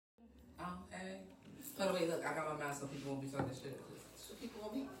By the way, look, I got my mask so people won't be talking shit. So people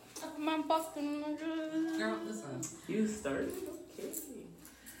won't be. My fucking Girl, listen. You started? Okay.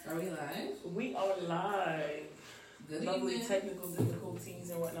 Are we live? We are live. Good Lovely evening. technical difficulties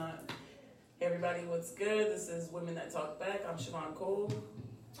and whatnot. Hey everybody, what's good? This is Women That Talk Back. I'm Siobhan Cole.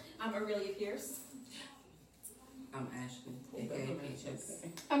 I'm Aurelia Pierce. I'm Ashley, aka Peaches.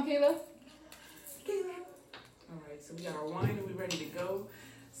 I'm Kayla. Alright, so we got our wine and we're ready to go.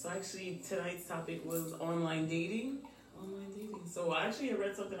 So actually tonight's topic was online dating. So I actually had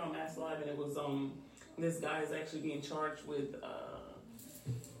read something on Mass Live and it was this guy is actually being charged with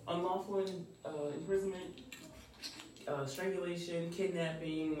unlawful imprisonment, strangulation,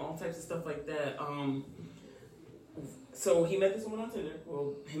 kidnapping, all types of stuff like that. So he met this woman on Tinder.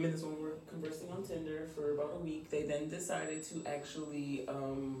 Well, him and this woman were conversing on Tinder for about a week. They then decided to actually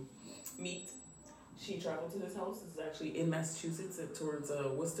meet. She traveled to his house. This is actually in Massachusetts, towards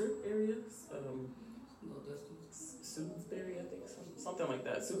Worcester area. Little distance. Salisbury, I think, something like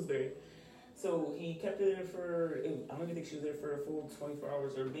that. Salisbury. So he kept her there for, I don't even think she was there for a full 24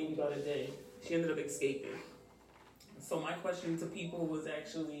 hours or maybe about a day. She ended up escaping. So my question to people was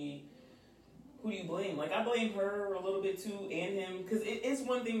actually, who do you blame? Like, I blame her a little bit too, and him, because it's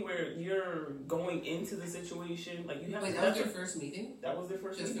one thing where you're going into the situation, like you have. Wait, that was their first meeting? That was their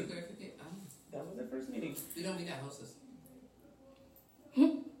first Just meeting. for clarification. That was their first meeting. We don't meet at houses.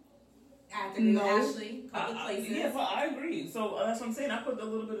 Acting with Ashley, public places. Yeah, but I agree. So that's what I'm saying. I put a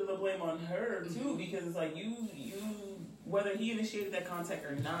little bit of the blame on her too, because it's like you, whether he initiated that contact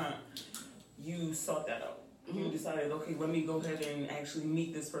or not, you sought that out. You decided, okay, let me go ahead and actually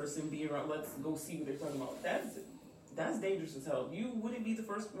meet this person, be around, let's go see what they're talking about. That's dangerous as hell. You wouldn't be the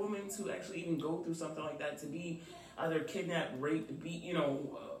first woman to actually even go through something like that, to be either kidnapped, raped,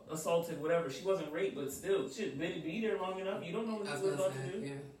 assaulted, whatever. She wasn't raped, but still, shit, be there long enough. You don't know what I was people are gonna about to do. say,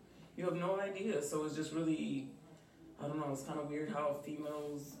 yeah. You have no idea. So it's just really, I don't know, it's kind of weird how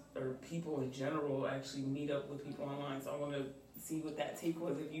females or people in general actually meet up with people online. So I want to see what that take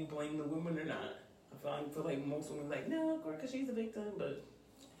was, if you blame the woman or not. I feel like most women are like, no, of course, because she's a victim, but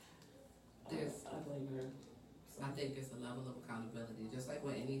I blame her. So. I think it's a level of accountability, just like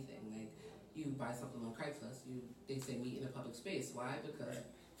with anything. Like, you buy something on Craigslist, they say meet in a public space. Why? Because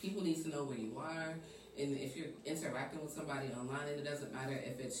people need to know where you are, and if you're interacting with somebody online, and it doesn't matter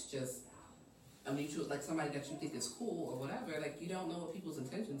if it's just a mutual, like somebody that you think is cool or whatever, like you don't know what people's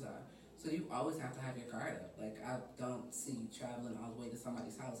intentions are. So you always have to have your guard up. Like, I don't see you traveling all the way to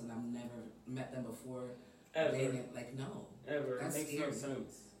somebody's house and I've never met them before. Ever. Like, no. Ever. That's Makes scary. no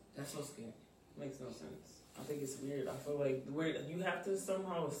sense. That's so scary. Makes no sense. I think it's weird. I feel like you have to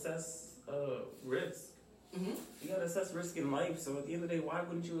somehow assess risk. Mm-hmm. You gotta assess risk in life. So at the end of the day, why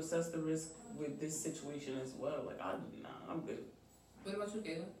wouldn't you assess the risk with this situation as well? Like, I'm good. What about you,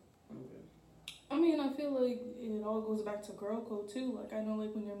 Kayla? I'm good. I mean, I feel like it all goes back to girl code too. Like, I know,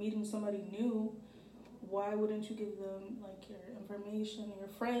 like, when you're meeting somebody new, why wouldn't you give them like your information, your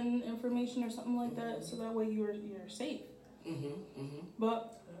friend information or something like that, so that way you're safe.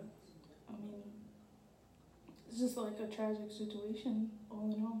 But I mean, it's just like a tragic situation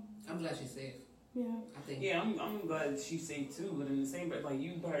all in all. I'm glad she's safe. Yeah. I think. Yeah, I'm glad she's safe too. But in the same breath, like,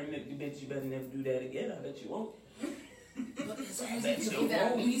 you probably you better never do that again. I bet you won't. But it's easy to do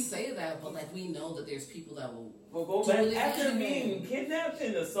that. We say that, but like, we know that there's people that will. Well, go do back it after again. being kidnapped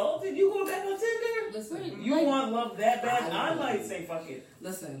and assaulted. You go back on Tinder. Listen, You want love that bad? I might say fuck it.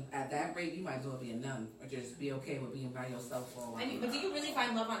 listen. At that rate, you might as well be a nun, or just be okay with being by yourself for a while. I mean, but do you really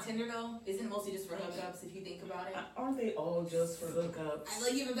find love on Tinder though? Isn't it mostly just for hookups if you think about it? Aren't they all just for hookups? I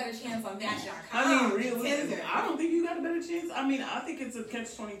like you have a better chance on Match.com. I mean, really, Tinder. I don't think you got a better chance. I mean, I think it's a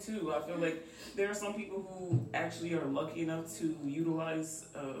catch-22. I feel like there are some people who actually are lucky enough to utilize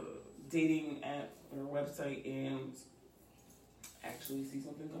dating app or website and actually see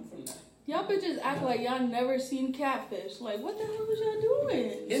something come from that. Y'all bitches act like y'all never seen catfish. Like, what the hell was y'all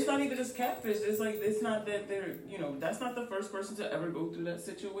doing? It's not even just catfish. It's like, it's not that they're, that's not the first person to ever go through that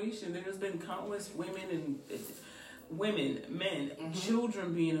situation. There's been countless women, men,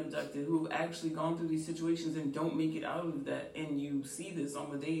 children being abducted who've actually gone through these situations and don't make it out of that. And you see this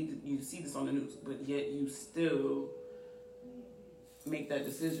on you see this on the news, but yet you still make that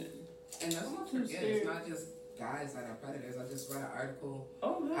decision. And let's not forget, it's not just guys that are predators. I just read an article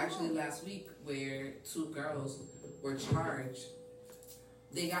actually last week where 2 girls were charged.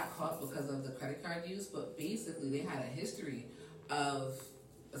 They got caught because of the credit card use, but basically they had a history of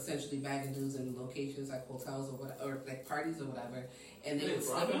essentially bagging dudes in locations like hotels or whatever, or like parties or whatever, and they would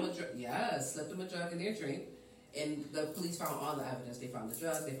slip them a drug in their drink, and the police found all the evidence. They found the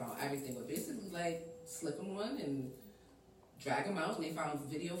drugs, they found everything, but basically like slip them one and drag them out, and they found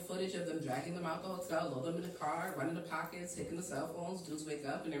video footage of them dragging them out the hotel, load them in the car, running the pockets, taking the cell phones. Dudes wake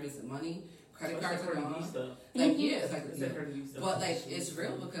up and they're missing money. Credit cards are gone. Like, yeah, it's like, but like, it's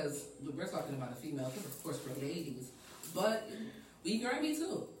real because we're talking about a female, because of course we're ladies, but we grimy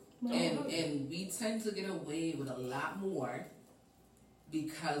too. And we tend to get away with a lot more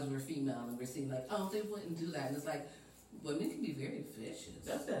because we're female and we're seeing like, oh, they wouldn't do that. And it's like, women can be very vicious.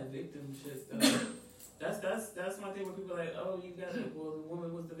 That's that victim shit though. That's my thing when people are like, oh, you got it. Well, the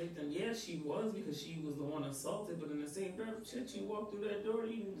woman was the victim. Yeah, she was because she was the one assaulted. But in the same breath, shit, you walked through that door,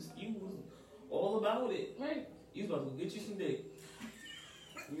 you was all about it. Right. You was about to go get you some dick.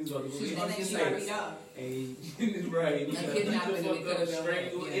 You was about to go She's get gonna you get some married sex. up. Hey, right. You got beat the fuck up,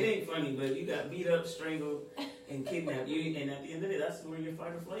 strangled. Yeah. It ain't funny, but you got beat up, strangled, and kidnapped. And at the end of the day, that's where your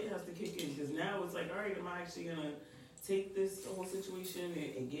fight or flight has to kick in. Because now it's like, all right, am I actually gonna take this whole situation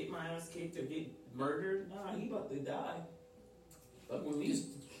and get my ass kicked or get murdered? Nah, he about to die. Fuck with me.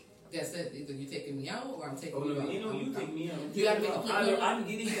 That's it. Either you taking me out or I'm taking Oh you no, out. you know you take me out. You gotta make a plan. Either I'm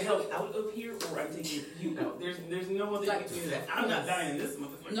getting the hell out of here or I'm taking you out. There's no other Like, between that. I'm not dying in this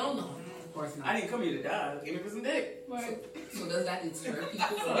motherfucker. No, of course not. I didn't come here to die. Give me some dick. Right. So does that deter people?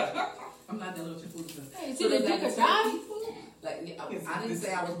 I'm not dealing with your foolishness. Hey, So does that dick or deter die? people? Like, I didn't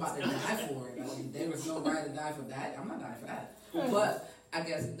say I was about to die for it. Like, there was no right to die for that. I'm not dying for that. But I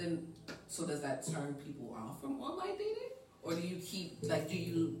guess then, so does that turn people off from online dating? Or do you keep, like, do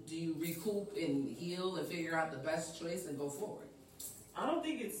you recoup and heal and figure out the best choice and go forward? I don't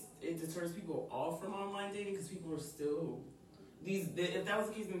think it deters people off from online dating because people are still if that was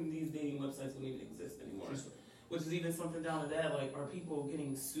the case, then these dating websites wouldn't even exist anymore. Which is even something down to that. Like, are people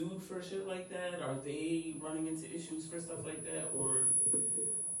getting sued for shit like that? Are they running into issues for stuff like that? Or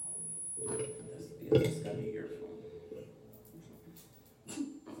that's gotta be your phone.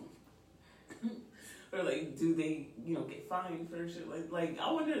 Or like, do they, get fined for shit like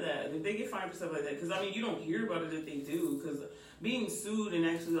I wonder that if they get fined for stuff like that, because I mean you don't hear about it if they do, because being sued and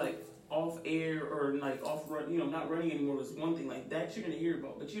actually like off air or like off run, not running anymore is one thing like that you're gonna hear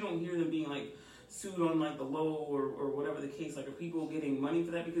about, but you don't hear them being like sued on like the low or whatever the case. Like, are people getting money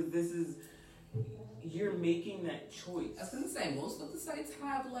for that? Because you're making that choice. I was gonna say most of the sites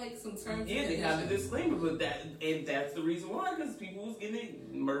have like some terms. Yeah, they have a disclaimer, but that's the reason why, because people was getting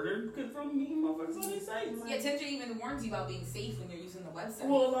murdered from meeting motherfuckers on these sites. Yeah, Tinder even warns you about being safe when you're using the website.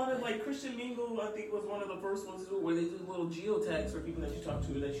 Well, a lot of like Christian Mingle, I think, was one of the first ones to do, where they do little geotags for people that you talk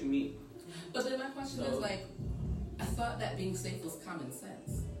to that you meet. But then my question is like, I thought that being safe was common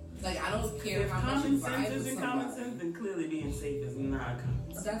sense. Like, I don't care how much you vibe with somebody. Common sense, then clearly being safe is not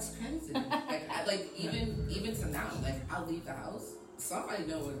common sense. That's crazy. Like even to now, like I'll leave the house, somebody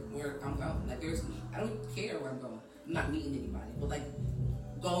know where I'm going. Like I don't care where I'm going. I'm not meeting anybody, but like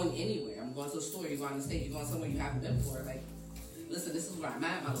going anywhere. I'm going to a store. You're going on the stage. You're going somewhere you haven't been before. Like, listen, this is where I'm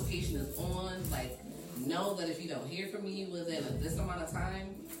at. My location is on. Like, know that if you don't hear from me within this amount of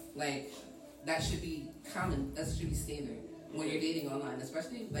time, like that should be common. That should be standard when you're dating online,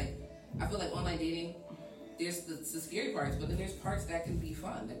 especially like I feel like online dating. There's the scary parts, but then there's parts that can be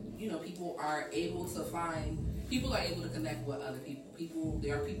fun. That, people are able to connect with other people.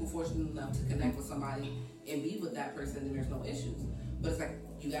 There are people fortunate enough to connect with somebody and be with that person, and there's no issues. But it's like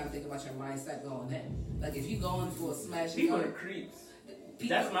you got to think about your mindset going in. Like if you going for a smash, people are creeps.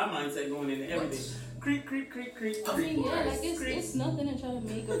 That's my mindset going into everything. Creep. I mean, yeah, like it's nothing to try to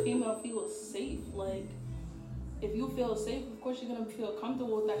make a female feel safe. Like, if you feel safe, of course you're gonna feel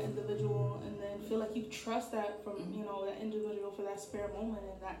comfortable with that individual, and then feel like you trust that from that individual for that spare moment,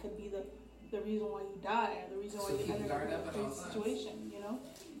 and that could be the reason why you die, or the reason why you end up in a crazy situation.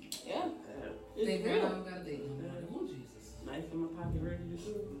 Yeah. They ran out got a date. Oh Jesus! Knife in my pocket, ready to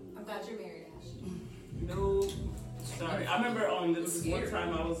shoot. I'm glad you're married, Ash. No, sorry. I remember this one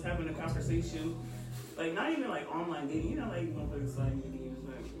time I was having a conversation, like not even like online dating, like motherfuckers like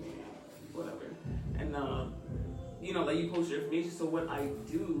whatever, and like you post your information. So what I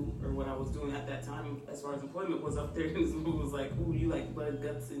do, or what I was doing at that time as far as employment, was up there and this move was like, ooh, you like blood,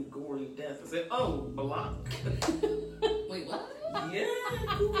 guts, and gore and death. I said, oh, block. Wait, what? Yeah,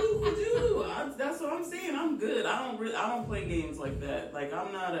 cool. That's what I'm saying. I'm good. I don't play games like that. Like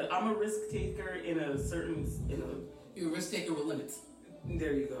I'm a risk taker You're a risk taker with limits.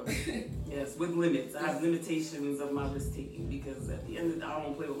 There you go. Yes, with limits. I have limitations of my risk taking, because at the end of the day, I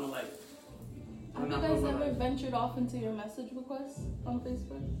don't play with my life. Have you guys ever ventured off into your message requests on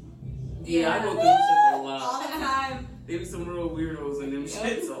Facebook? Yeah, I go through them shits a lot. All the time. There be some real weirdos in them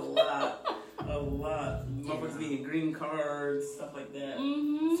shits a lot. Motherfuckers being green cards, stuff like that.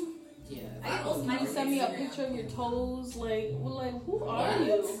 Mm-hmm. Yeah. You send me a picture of your toes, like who are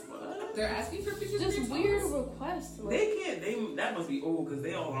you? They're asking for pictures. Just of your weird toes. requests. Like, They can't. That must be old because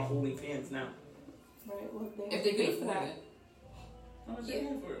they all on OnlyFans now. right, well, they If have they to can pay for afford that. it. How much Yeah. they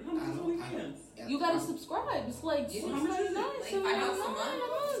paying for it? How much is OnlyFans? You gotta subscribe. It's like Yeah. $6.99, Like $7.99 $5 a a month?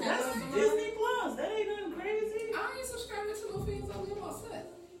 month. That's Disney Plus. That ain't nothing crazy. I ain't subscribing to no fans on them all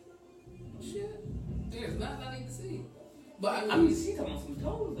set. Shit. There's nothing I need to see. But I mean, she talking some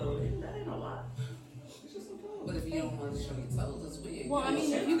toes though. That ain't a lot. It's just some toes. But if you don't want to show your toes, it's weird. Well, I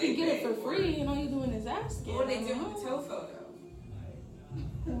mean, if you can get it for free and all you doing is asking. What are they I doing don't with the know. toe photo?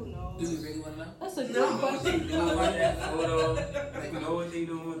 Who do knows? we really want to know? That's a good What they question. doing with that photo? Like, know what they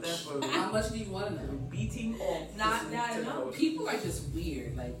doing with that photo? How much do you want to know? Beating off. Not this that TikTok. enough. People are just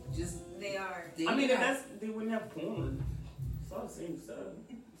weird. Like, just. They are. They I mean, if have- that's they wouldn't have porn. It's all the same stuff.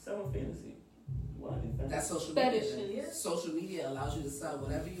 Selling fantasy. What is that? That's social media. Fetishes. then. Social media allows you to sell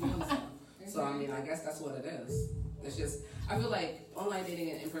whatever you want to sell. So, I mean, I guess that's what it is. It's just, I feel like online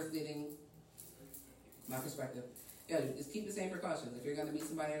dating and in-person dating, my perspective, just keep the same precautions. If you're going to meet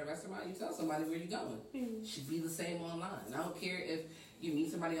somebody at a restaurant, you tell somebody where you're going. It should be the same online. I don't care if you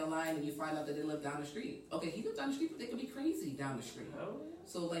meet somebody online and you find out that they live down the street. Okay, he lives down the street, but they could be crazy down the street. Oh.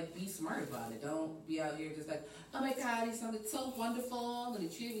 So, like, be smart about it. Don't be out here just like, oh my God, he sounded so wonderful and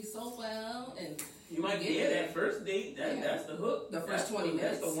he treated me so well. And You might Yeah. get that first date. Yeah. That's the hook. The first That's 20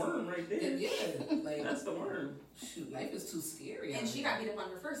 That's minutes. the worm right there. yeah, like, That's the worm. shoot, life is too scary. And out she here. got beat up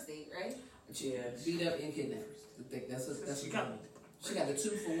on her first date, right? Yeah. beat up and kidnappers. I think that's She what got- she got the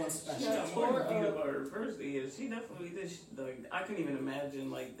 2-for-1 She special. Yeah. got more beat up on her first date. She definitely did. Like, I couldn't even imagine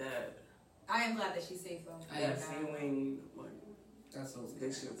like that. I am glad that she's safe though. I That am. feeling like That's so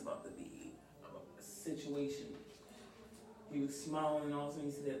this shit's about to be a situation. He was smiling and all of a sudden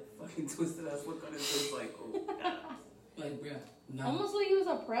you see that fucking twisted ass look on his face like, oh god. Like, bruh, no. Almost like he was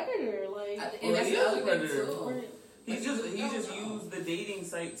a predator. Like, And that's he the is other a thing predator. too. right. He Like, just you he don't just know. used the dating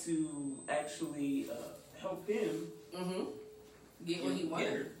site to actually help him Mm-hmm. Get what he Get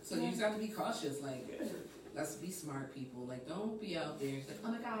wanted. her. So you just have to be cautious. Like, get her. let's be smart, people. Like, don't be out there. It's like,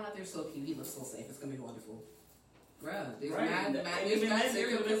 oh my God, they're so cute. He looks so safe. It's gonna be wonderful. Bruh, there's And there's even mad then,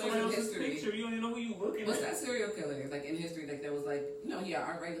 serial because killers someone in else's history. picture, you don't even know who you looking What's at. that serial killer? Like in history, like that was like, you know, yeah,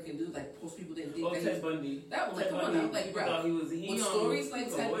 alright looking dude, like most people didn't think Oh, that he Ted was, Bundy. that one, like, Ted come on Bundy. now, like, People bro. thought he was with stories like he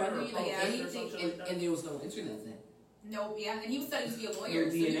was a Ted lawyer or Bundy, like a pastor or anything, something like that. and there was no internet then. No, yeah, and he was studying to be a lawyer, Your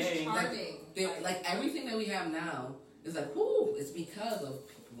so he was DNA. charming. Like everything that we have now is like, whoo, it's because of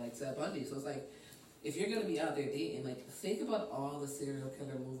people like Ted Bundy. So it's like, if you're gonna be out there dating, like, think about all the serial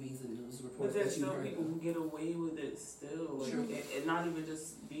killer movies and news But reports there's that you still heard. people who get away with it still, like, Sure. and not even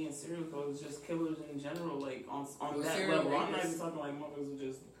just being serial killers, just killers in general, like on Or that serial level. I'm not rapists. even talking like motherfuckers who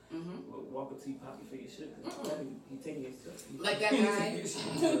just Mm-hmm. walk up to you, pop your face, shit. He taking his stuff. Like that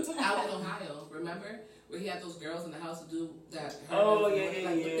guy out in Ohio, remember? Where he had those girls in the house to do that. Oh like, yeah.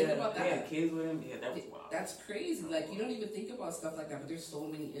 Think about They had that. kids with him. Yeah, that was wild. That's crazy. Like, you don't even think about stuff like that, but there's so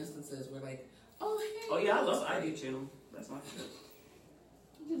many instances where, like, oh, hey. Oh yeah, I love ID Channel. That's my shit.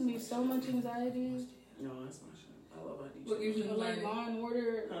 It gives me so much anxiety. No, that's my shit. I love ID What gives Channel. you Or like anxiety? Law and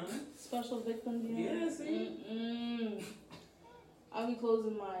Order, Huh? Special Victims Unit. Yeah, see? Mm-mm. I'll be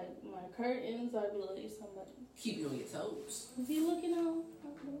closing my curtains. I'll be like, somebody, Keep you on your toes. is he looking out?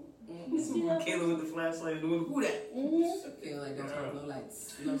 Mm-hmm. You see that? Kayla with the flashlight and the window. Who that? Mm-hmm. Feel like don't have no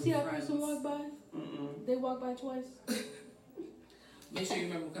lights. No You see that friends. person walk by? Mm-mm. They walk by twice. Make sure you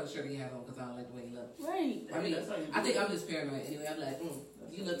remember what color shirt he had on, because I don't like the way he looked. Right. I mean, That's how you do I think it. I'm just paranoid anyway. I'm like,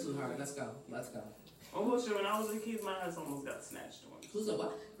 you look too hard. Let's go. Let's go. Oh bullshit! When I was a kid, my ass almost got snatched once. Who's the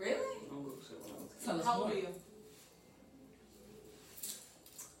what? Really? Oh bullshit! When I was a kid. Tell us How more. old are you?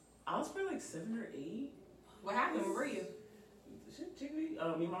 I was probably like 7 or 8. What happened? Where were you? Shit, chickadee.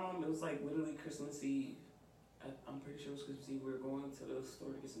 Me and my mom, it was like literally Christmas Eve. I'm pretty sure it was Christmas Eve. We were going to the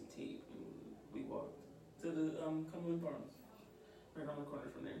store to get some tape, and we walked to the Cumberland Farms, right on the corner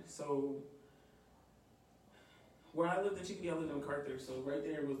from there. So where I lived in Chickadee, I lived in MacArthur. So right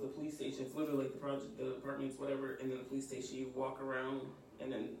there was the police station. It's literally like the project, the apartments, whatever, and then the police station. You walk around,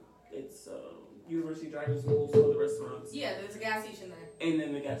 and then it's University Driving School, some of the restaurants, Yeah, there's a gas station there. and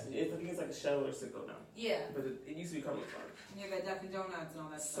then the gas station. I think it's like a Shell or Citgo now, Yeah. but it used to be Cumberland Farms. You got Dunkin' Donuts and all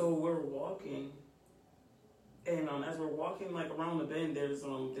that So we're walking, and as we're walking like around the bend, there's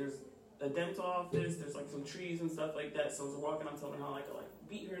a dental office. There's like some trees and stuff like that. So as we're walking, I'm telling her how I could like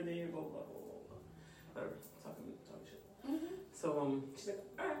beat her there, blah blah blah blah blah. Whatever, talking shit. Mm-hmm. So she's like,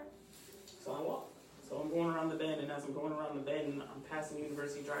 all right. So I walk. So I'm going around the bend, and as I'm going around the bend, I'm passing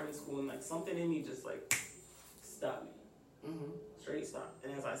University Driving School, and like something in me just like stopped me, Mm-hmm. straight stop.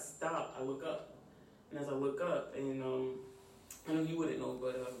 And as I stop, I look up, and as I look up, and I know you wouldn't know,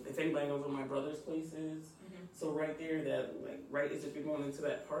 but if anybody knows where my brother's place is, so right there, that like right as if you're going into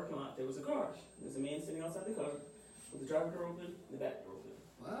that parking lot, there was a car. There's a man sitting outside the car with the driver door open, and the back door open.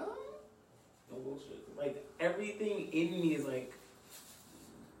 What? No bullshit. Like everything in me is like,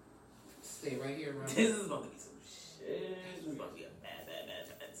 Stay right here, bro. this is about to be some shit. This is about to be a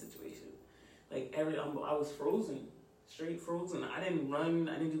bad situation. Like I was frozen, straight frozen. I didn't run.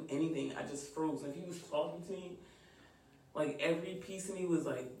 I didn't do anything. I just froze. And if he was talking to me, like every piece of me was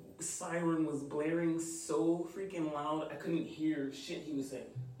like, siren was blaring so freaking loud. I couldn't hear shit he was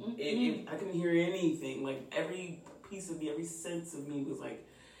saying. I couldn't hear anything. Like every piece of me, every sense of me was like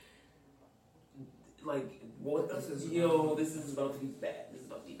what the this is about to be bad. This is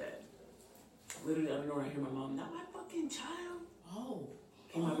about to be bad. Literally, I don't know where I hear my mom. Not my fucking child. Oh.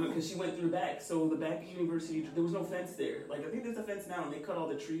 Because she went through the back. So the back university, there was no fence there. Like I think there's a fence now, and they cut all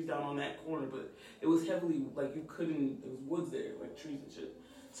the trees down on that corner, but it was heavily like you couldn't. There was woods there, like trees and shit.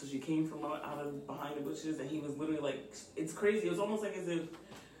 So she came from out of behind the bushes, and he was literally like, it's crazy. It was almost like as if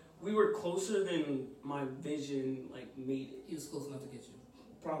we were closer than my vision like made it. He was close enough to get you.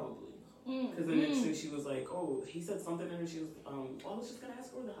 Probably. Because the next thing she was like, oh, he said something to her. She was, I was just gonna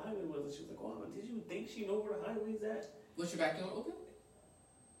ask her where the highway was, and she was like, oh, did you think she know where the highway's at? Was your back door open?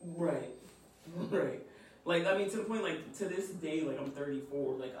 Right. Like, I mean, to the point, like, to this day, like, I'm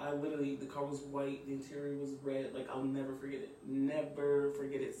 34. Like, I literally, the car was white, the interior was red. Like, I'll never forget it. Never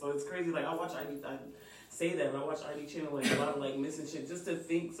forget it. So it's crazy. Like, I say that, but I watch ID Channel, like, a lot of, like, missing shit. Just to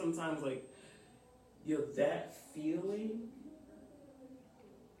think sometimes, like, that feeling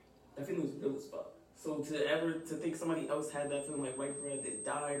was real as fuck. So to think somebody else had that feeling, like, right before that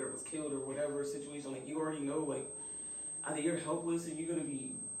died or was killed or whatever situation, like, you already know, like, either you're helpless or you're gonna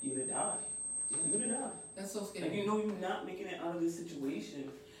die. You're gonna die. That's so scary. Like, you know you're not making it out of this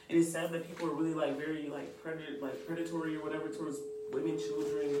situation. And it's sad that people are really like very like predatory or whatever towards women,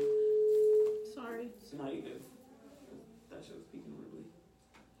 children. Sorry. It's not even that shit was speaking rudely.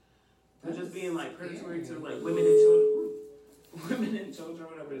 But just being like predatory to like women and children. Women and children,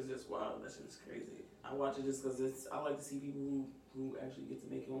 whatever, is just wild. That shit is crazy. I watch it just because I like to see people who actually get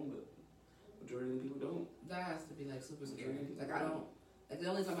to make it home, but majority of the people don't. That has to be like super scary. Like I don't. Like the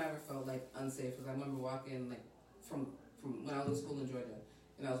only time I ever felt like unsafe was I remember walking like from when I was in school in Georgia,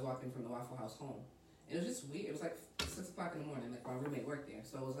 and I was walking from the Waffle House home, and it was just weird. It was like 6 o'clock in the morning. Like my roommate worked there,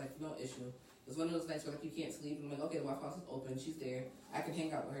 so it was like no issue. It was one of those nights where like you can't sleep. I'm like, okay, the Waffle House is open. She's there. I can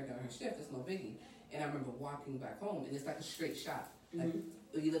hang out with her during her shift. It's no biggie. And I remember walking back home, and it's like a straight shot. Like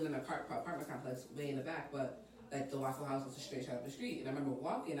you live in an apartment complex way in the back, but like the Waffle House was a straight shot up the street. And I remember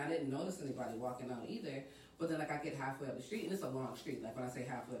walking. I didn't notice anybody walking out either. But then, like, I get halfway up the street, and it's a long street. Like, when I say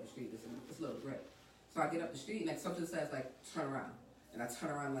halfway up the street, it's a little grip. So I get up the street, and, like, something says, like, turn around. And I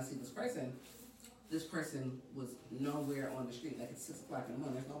turn around, and I see this person. This person was nowhere on the street. Like, it's 6 o'clock in the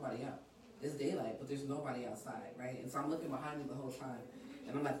morning. There's nobody out. It's daylight, but there's nobody outside, right? And so I'm looking behind me the whole time.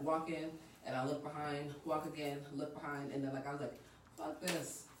 And I'm, like, walking, and I look behind, walk again, look behind, and then, like, I was like, fuck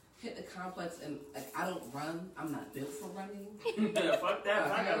this. Hit the complex, and, like, I don't run. I'm not built for running. Fuck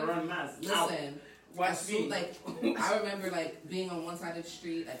that. I gotta run mass. Listen. Watch me. Like, I remember like being on one side of the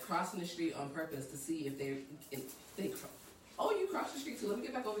street, like crossing the street on purpose to see if they oh, you crossed the street too. Let me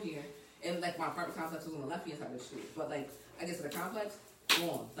get back over here. And like my apartment complex was on the left hand side of the street, but like I get to the complex,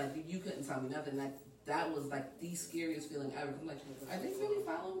 boom, like you couldn't tell me nothing. Like that was like the scariest feeling ever. I'm like, are they really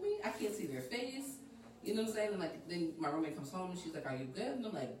following me? I can't see their face. You know what I'm saying? And like then my roommate comes home and she's like, are you good? And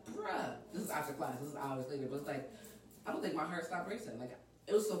I'm like, bruh, this is after class. This is hours later, but it's like I don't think my heart stopped racing. Like.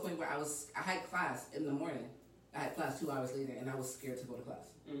 It was to a point where I had class in the morning. I had class 2 hours later, and I was scared to go to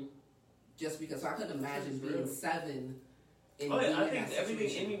class. Just because, so I couldn't imagine being 7 in I think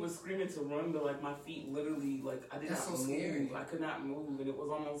everything in me was screaming to run, but like my feet literally, like I did not move. Scary. I could not move, and it was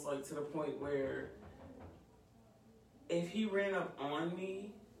almost like to the point where if he ran up on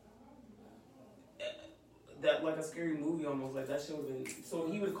me, that like a scary movie almost, like that shit would have been, so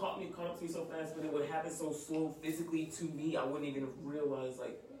he would have caught up to me so fast, but it would happen so slow physically to me, I wouldn't even have realized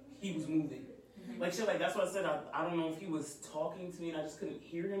like he was moving. Like shit, like that's what I said, I don't know if he was talking to me and I just couldn't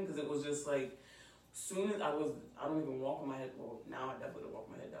hear him, because it was just like, soon as I don't even walk with my head, well now I definitely don't walk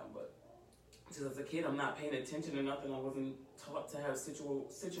my head down, but just as a kid I'm not paying attention to nothing, I wasn't taught to have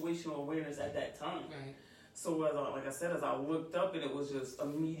situational awareness at that time. Right. So as I looked up, and it was just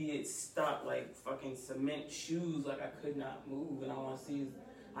immediate stop, like fucking cement shoes, like I could not move, and all I see is,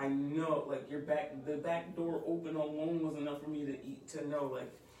 I know, like the back door open alone was enough for me to know, like.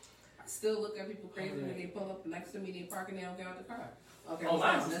 I still look at people crazy when they pull up next to me, they park and they don't get out the car. Okay. Oh,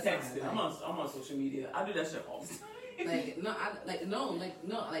 I'm just texting. I'm on social media. I do that shit all the time.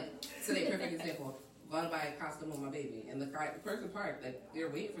 Today, perfect example. going to buy a costume on my baby, and the person parked, like, they're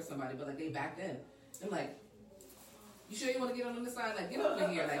waiting for somebody, but, like, they backed in. I'm like, you sure you want to get on this side? Like, get over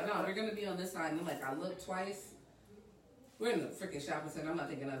here. Like, no, we're going to be on this side. And I'm like, I looked twice. We're in the freaking shopping center. I'm not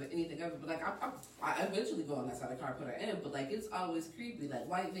thinking of anything of it. But, like, I eventually go on that side of the car, put her in. But, like, it's always creepy. Like,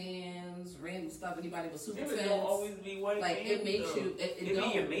 white vans, random stuff, anybody with super fence. It don't always be white like, vans, it makes though. you, it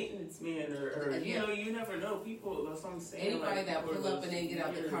be a maintenance man or you know, you never know. People, that's what I'm saying. Anybody like, that pull up and then get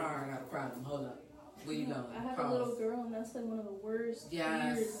out the car, I got a problem. Hold up. Where you going? I have a little girl, and that's like one of the worst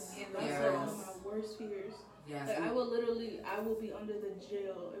fears. That's like one of my worst fears. Yes. Like, I will be under the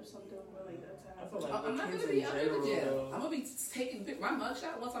jail if something really that's happening. Like I'm not going to be under the jail. I'm going to be taking my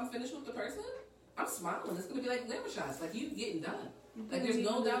mugshot once I'm finished with the person. I'm smiling. It's going to be like glamour shots. Like, you getting done. Like, there's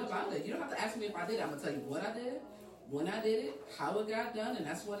no doubt about it. You don't have to ask me if I did it. I'm going to tell you what I did, when I did it, how it got done, and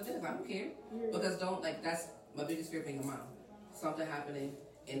that's what it is. I don't care. Because that's my biggest fear being a mom. Something happening,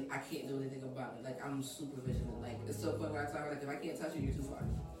 and I can't do anything about it. Like, I'm super vigilant. Like, it's to a point where I tell her, like, if I can't touch you, you're too far.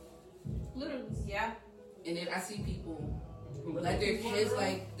 Literally. Yeah. And then I see people, like, their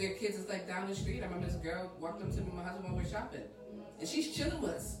kids is, like, down the street. I remember this girl walked up to me and my husband while we were shopping. And she's chilling with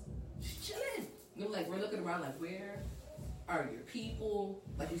us. She's chilling. And I'm like, we're looking around like, where are your people?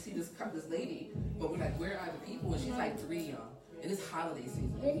 Like, you see this lady, but we're like, where are the people? And she's like 3, y'all. And it's holiday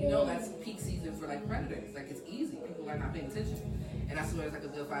season. You know, that's peak season for, like, predators. Like, it's easy. People are not paying attention. And I swear it was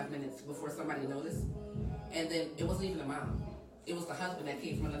like a good 5 minutes before somebody noticed. And then it wasn't even the mom. It was the husband that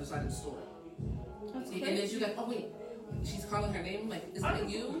came from another side of the store. And then she's like, oh wait, she's calling her name, like, is that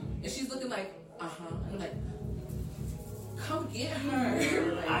you? And she's looking like, uh-huh. And I'm like, come get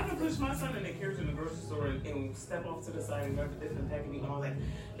her. Like, I can push my son in the carriage in the grocery store and step off to the side and grab a different pack of meat. And I'm like,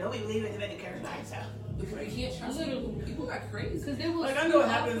 don't be leaving him in the carriage by himself. Because you can't trust people. People got crazy. Like, I know what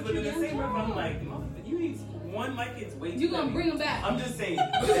happens, but in the same breath, I'm like, you need one, my kid's way too heavy. You're going to bring him back. I'm just saying,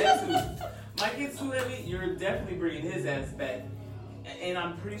 that too. My kid's too heavy, you're definitely bringing his ass back. And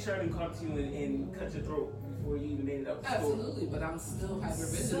I'm pretty sure I didn't caught you and cut your throat before you even made it up to school. Absolutely, but I'm still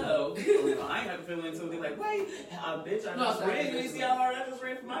hyper-vigilant. So, I ain't have a feeling until they're like, wait, bitch, I just ran. You see how hard I just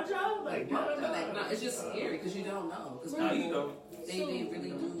ran for my job? Like, no, it's just scary because you don't know. No, you don't. They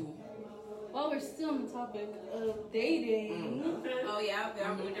really do. While we're still on the topic of dating. Okay. Oh, yeah,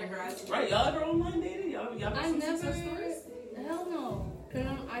 they're with their girls. Right, y'all ever online dating? Y'all got some success stories? Hell no. Cause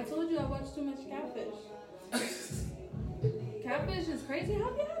I told you I watched too much Catfish. Catfish is crazy.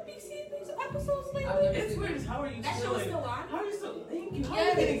 Have you seen these episodes lately? It's weird. How are you that feeling? That show still on? How are you still? Thank you. How are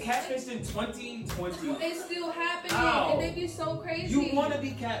you getting catfished in 2020? It's still happening, Ow. and they be so crazy. You want to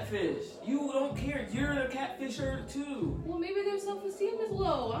be catfished. You don't care. You're a catfisher too. Well, maybe their self-esteem is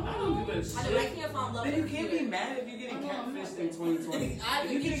low. I don't give a shit. I can't fall in love Then with you can't be mad if you're getting catfished in 2020.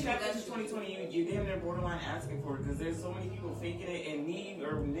 If you're getting catfished in 2020, you're damn near borderline asking for it because there's so many people faking it, and Neve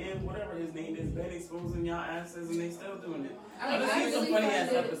or Niv, whatever his name is, been exposing y'all asses, and they still doing it. I've seen some funny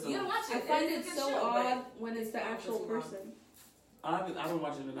ass episodes. You don't watch it. I find it so odd when it's the actual person. I haven't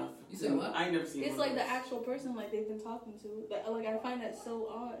watched it enough. You said what? I ain't never seen it. It's like the actual person, like they've been talking to. Like I find that so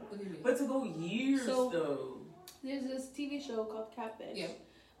odd. What do you mean? But to go years though. There's this TV show called Catfish. Yeah.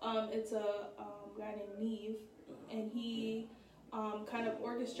 It's a guy named Neve, and he kind of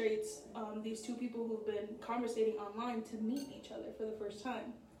orchestrates these two people who've been conversating online to meet each other for the first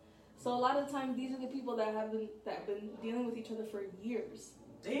time. So a lot of the time, these are the people that have been dealing with each other for years.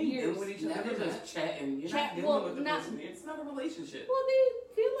 They ain't dealing with each other. They're just chatting. You're not dealing with the person. It's not a relationship. Well,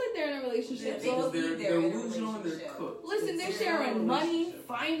 they feel like they're in a relationship. Because they're delusional and they're cooked. Listen, they're sharing money,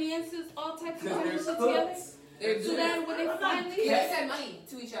 finances, all types of shit together. So that when they finally they send money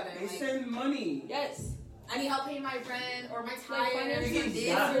to each other. They send money. Yes. I need help paying my rent or my Like tires. You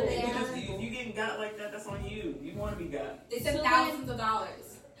getting got. If you getting got like that, that's on you. You want to be got. They send thousands of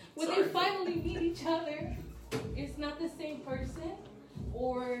dollars. When they finally meet each other, it's not the same person,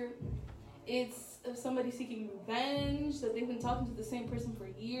 or it's somebody seeking revenge, that they've been talking to the same person for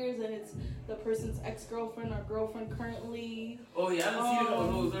years, and it's the person's ex-girlfriend or girlfriend currently. Oh yeah, I done seen a couple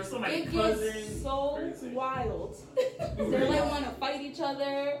of those. There's somebody It cousin. gets so wild. They like want to fight each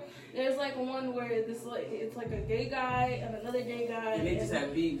other. There's like one where it's like a gay guy and another gay guy, and they just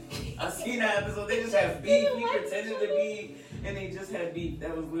have beef. I've seen that episode. They just have beef. We pretended to be, and they just had beef.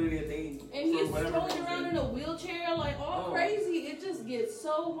 That was literally a thing. And he's strolling around in a wheelchair, like all crazy. It just gets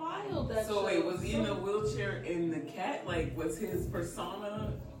so wild. So wait, was he in a wheelchair in the cat? Like, was his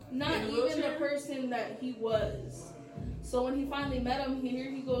persona? Not even the person that he was. So when he finally met him,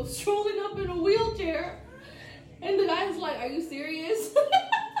 here he goes strolling up in a wheelchair, and the guy's like, "Are you serious?"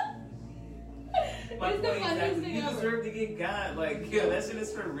 My point exactly. You deserve to get got. Like, yo, that shit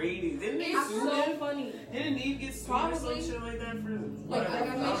is for ratings. Didn't they sue so funny. Didn't Eve get sued or some shit like that for like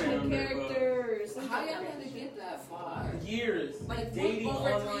defamation of character or something? How that far. Years. Like, dating over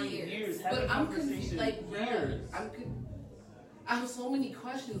 3 online years. having But I'm conversations. confused. Like, years. I have so many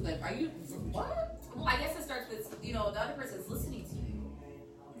questions. Like, are you what? Well, I guess it starts with, the other person's listening to you.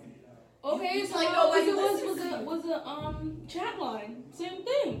 Okay, You so like how nobody was a chat line? Same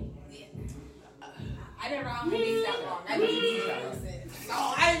thing. I never on my dates that long. I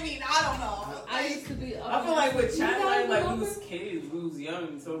mean, no, I don't know. I used to be. I feel like with chat line, like we number? was kids, we was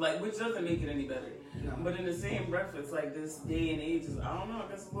young, so like, which doesn't make it any better. No. But in the same breath, it's like this day and age is, I don't know,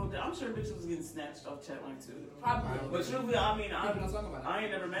 I guess a little. I'm sure bitches was getting snatched off chat line too. Probably. But truthfully, I mean, People don't talk about it. I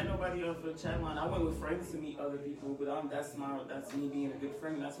ain't never met nobody off the chat line. I went with friends to meet other people, but that's me being a good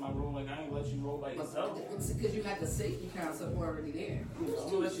friend. That's my role. Like, I ain't let you roll by yourself. Because you had the safety concept already there. I'm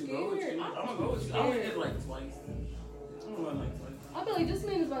gonna let you go with you. I'm gonna go with you. I only did like twice. I'm gonna like twice. I feel like this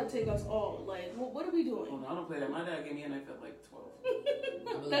man is about to take us all. Like, what are we Oh doing? no, I don't play that. My dad gave me a knife at like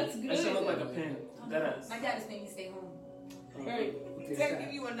 12. That's That shit look good. like a pen. That ass. My dad just made me stay home. Right. Did I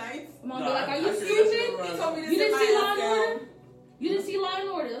give you a knife? Mom No, be like, I- are I you should stupid? listen He told me to You didn't sit see my Law ass and down. Order? You didn't see Law and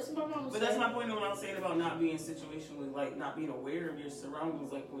Order. That's what my mom was But saying. that's my point of what I was saying about not being situationally, like not being aware of your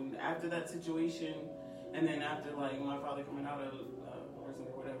surroundings. Like when after that situation, and then after like my father coming out of prison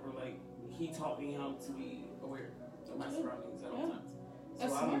or whatever, like he taught me how to be aware of my surroundings at all times. So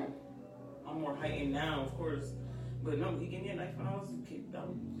That's smart. I'm more heightened now, of course. But no, he gave me a knife when I was a kid.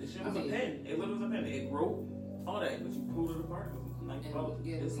 This shit was a pen. It literally was a pen. It wrote all that, but you pulled it apart. Like, well,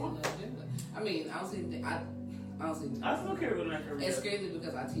 it's I don't see. I still carry with a knife every It's day. crazy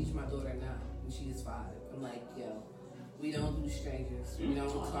because I teach my daughter now, and she is 5. I'm like, yo, we don't do strangers. We don't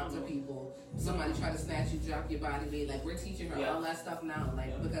talk to people. Somebody try to snatch you, drop your body weight. Like, we're teaching her all that stuff now.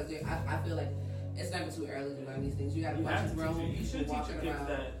 Like, because I feel like it's never too early to learn these things. You got to watch grown You people should teach walking your kids around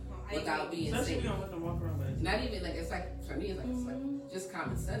that. without being Especially if safe. you don't let them walk around by themselves. Not even like it's like for me, it's like just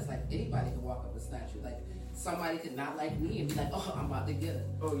common sense. Like anybody could walk up and snatch you. Like somebody could not like me and be like, oh, I'm about to get it.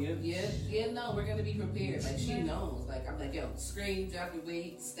 Oh yeah. Yeah, no, we're gonna be prepared. Like she knows. Like I'm like, yo, scream, drop your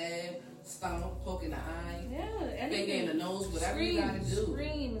weight, stab, stomp, poke in the eye, Yeah, finger in the nose, whatever scream, you gotta do.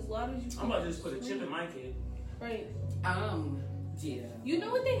 Scream as loud as you can. I'm about to just put a chip in my kid. Right. Yeah. You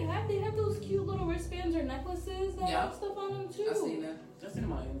know what they have? They have those cute little wristbands or necklaces that have stuff on them too. I've seen that. That's in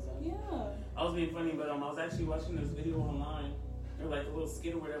my inside. Yeah. I was being funny, but I was actually watching this video online, or like a little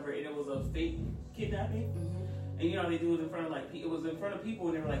skit or whatever, and it was a fake kidnapping. Mm-hmm. And you know they do it in front of like it was in front of people,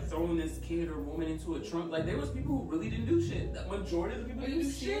 and they were like throwing this kid or woman into a trunk. Like there was people who really didn't do shit. The majority of the people Are didn't you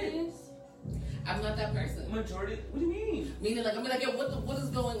do shit. serious? I'm not that person. Majority. What do you mean? Meaning, like, I'm like, yo, what is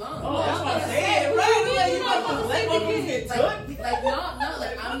going on? Oh, Like, that's what I'm like, saying. Right? Like, you about to let motherfuckers get took? like, no,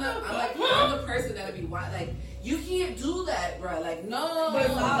 like, I'm the person that'll be wild. Like, you can't do that, bro. Like, no.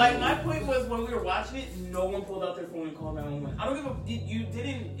 But like my point was when we were watching it, no one pulled out their phone and called 911. I don't give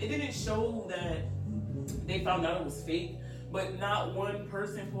a. It didn't show that they found out it was fake. But not one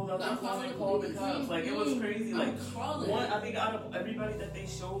person pulled out their phone and called the cops. Like it was crazy. Like I think out of everybody that they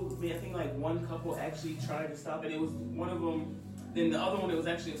showed me, I think like one couple actually tried to stop it. It was one of them. Then the other one, it was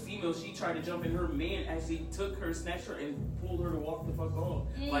actually a female. She tried to jump in. Her man actually took her, snatched her, and pulled her to walk the fuck off.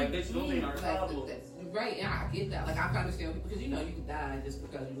 Like bitch, those ain't our problems. Right, yeah, I get that. Like I can understand people because you know you could die just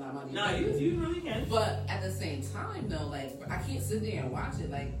because you're not money. Nah, you really can. But at the same time, though, like I can't sit there and watch it.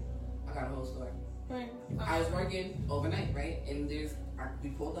 Like I got a whole story. Right. I was working overnight, right? And we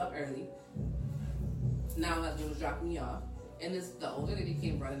pulled up early. Now my husband was dropping me off. And the older lady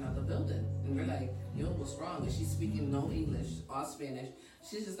came running out the building. And we're like, yo, what's wrong? And she's speaking no English, all Spanish.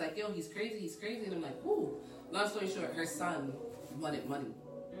 She's just like, yo, he's crazy. And I'm like, ooh. Long story short, her son wanted money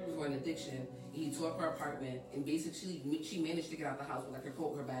for an addiction. He tore up her apartment. And basically, she managed to get out the house with like her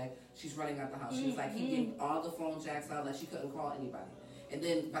coat, her bag. She's running out the house. She was like, he gave all the phone jacks out. Like, she couldn't call anybody. And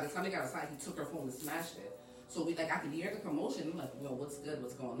then by the time they got outside, he took her phone and smashed it. So I could hear the commotion. I'm like, well, what's good?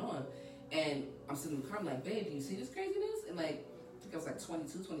 What's going on? And I'm sitting in the car. I'm like, babe, do you see this craziness? And like, I think I was like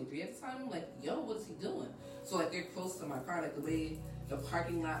 22, 23 at the time. I'm like, yo, what is he doing? So like, they're close to my car. Like the way the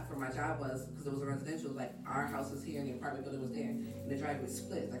parking lot for my job was, because it was a residential. Like our house is here and the apartment building was there, and the driveway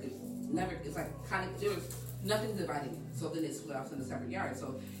split. Like it's like kind of there was nothing dividing it. So then it split off in a separate yard.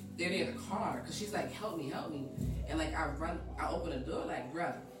 So they're near the car because she's like, help me. And like I open the door like,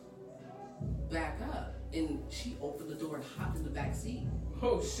 bruh, back up. And she opened the door and hopped in the back seat.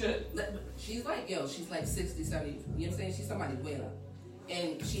 Oh shit. She's like, yo, she's like 60, 70, you know what I'm saying? She's somebody buena.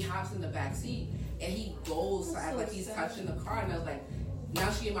 And she hops in the back seat and he goes to act like he's touching the car. And I was like,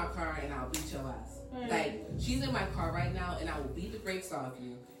 now she in my car and I'll beat your ass. Right. Like, she's in my car right now and I will beat the brakes off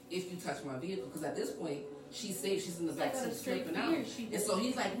you if you touch my vehicle. Because at this point, she's safe. She's in the back seat slipping out. And so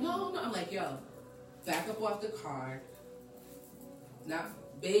he's like, no. I'm like, yo, back up off the car. Not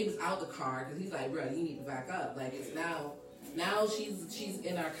Babe's out the car because he's like, bro, you need to back up. Like, it's now she's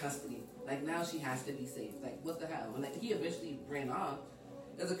in our custody. Like, now she has to be safe. Like, what the hell? And like, he eventually ran off.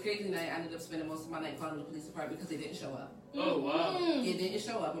 It was a crazy night. I ended up spending most of my night calling the police department because they didn't show up. Oh, wow. It didn't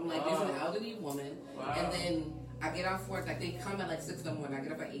show up. I'm like, there's an elderly woman. Wow. And then I get off work. Like, they come at like 6 in the morning. I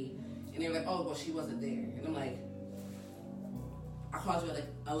get up at 8. And they're like, oh, well, she wasn't there. And I'm like, I called you at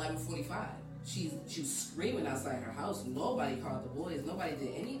like 11:45. She was screaming outside her house. Nobody called the boys. Nobody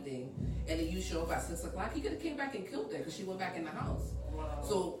did anything. And then you show up at 6 o'clock. He could have came back and killed her because she went back in the house. Wow.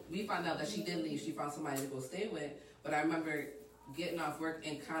 So we found out that she did leave. She found somebody to go stay with. But I remember getting off work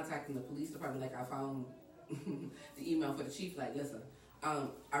and contacting the police department. Like, I found the email for the chief. Like, listen,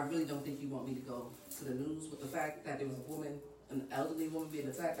 I really don't think you want me to go to the news with the fact that there was a woman, an elderly woman being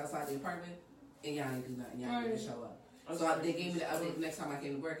attacked outside the apartment, and y'all ain't do nothing. Y'all didn't show up. So they gave me the update the next time I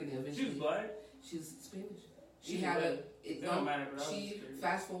came to work, and then eventually She was black? She was Spanish. She had a. It don't matter. She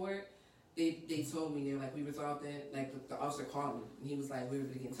fast forward. They told me, they were like, we resolved it. Like, the officer called me, and he was like, we were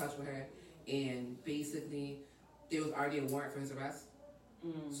gonna get in touch with her, and basically there was already a warrant for his arrest.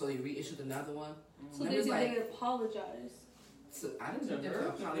 So they reissued another one. So they apologize. So I didn't think they were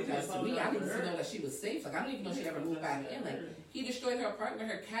apologize to me. I didn't even know that she was safe. Like, I don't even know she ever moved back in. Like, he destroyed her apartment.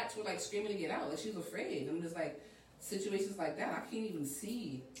 Her cats were like screaming to get out. Like, she was afraid. I'm just like, situations like that, I can't even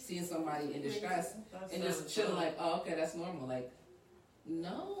seeing somebody in distress and just chilling like, oh, okay, that's normal. Like,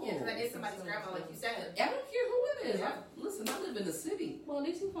 no. Yeah, because that is somebody's grandma, like you said. I don't care who it is. Listen, I live in the city. Well, at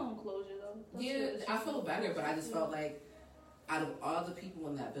least you found closure, though. That's I felt better, but I just felt like, out of all the people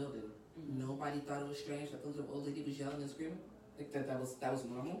in that building, nobody thought it was strange that the little old lady was yelling and screaming. Like, that was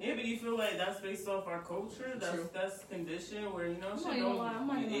normal. Yeah, but you feel like that's based off our culture? That's condition where, you know, it ain't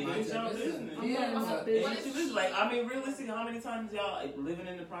y'all business. Like, I mean, realistically, how many times y'all like, living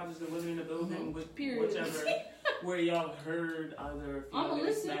in the projects or living in the building with whichever, where y'all heard either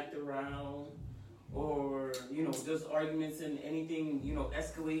getting smacked around or, you know, just arguments and anything, you know,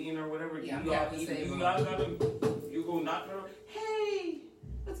 escalating or whatever. Yeah, you go knock her, hey,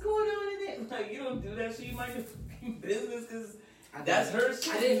 what's going on in there? Like, you don't do that shit. You mind your business because that's her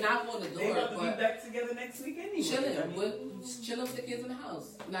shit. I did not want the door. They about to be back together next week anyway. Chilling with the kids in the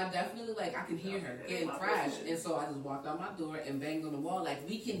house. And I definitely, like, I can hear her getting thrashed. And so I just walked out my door and banged on the wall. Like,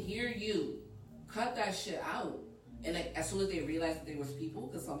 we can hear you. Cut that shit out. And, like, as soon as they realized that there was people,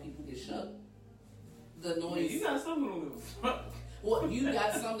 because some people get shook, the noise. Yeah, you got some who don't give a fuck. Well, you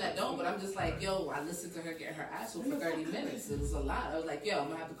got some that don't, but I'm just like, yo, I listened to her get her ass whooped for 30 minutes. It was a lot. I was like, yo, I'm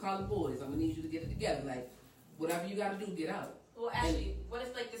going to have to call the boys. I'm going to need you to get it together. Like, whatever you got to do, get out. Well, actually, what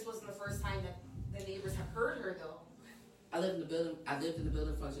if, like, this wasn't the first time that the neighbors have heard her, though? I lived in the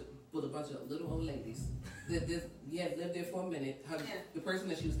building with a bunch of little old ladies. Lived there for a minute. The person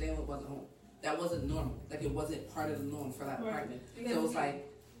that she was staying with wasn't home. That wasn't normal. Like, it wasn't part of the norm for that apartment. So it was like,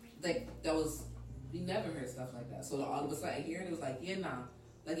 that was... We never heard stuff like that. So all of a sudden here, it was like, yeah, nah.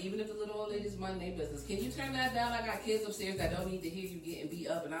 Like, even if the little old ladies mind their business, can you turn that down? I got kids upstairs that don't need to hear you getting beat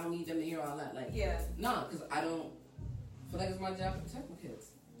up, and I don't need them to hear all that. Like, nah, because I don't feel like it's my job to protect my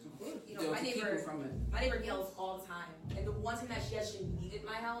kids. You know, my neighbor yells all the time. And the one time that she actually needed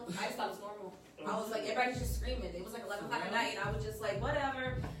my help, I just thought it was normal. I was like, everybody's just screaming. It was like 11 o'clock at night, and I was just like,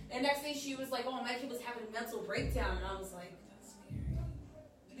 whatever. And next thing she was like, oh, my kid was having a mental breakdown. And I was like,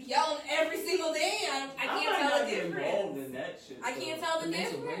 yelling every single day. I can't tell the difference. I can't tell the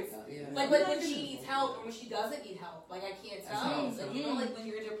difference. Like when she needs help or when she doesn't need help. Like, I can't tell. Like, you know, like when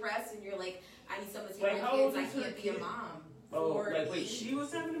you're depressed and you're like, I need someone to take my kids. I can't be a mom. Oh, like, wait, she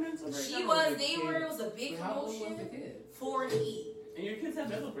was having a mental breakdown? She was. It was a big commotion. 4 and 8. And your kids have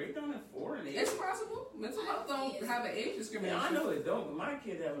mental breakdown at 4 and 8? It's possible. Mental health don't have an age discrimination. Yeah, I know it don't, but my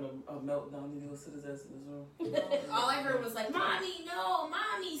kid having a meltdown, he goes to his ass in his room. All I heard was like, Mommy, no,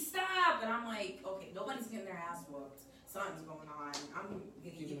 Mommy, stop. And I'm like, okay, nobody's getting their ass whooped. Something's going on. I'm gonna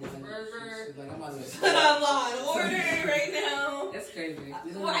eat this burger. Like, I'm on order right now. That's crazy.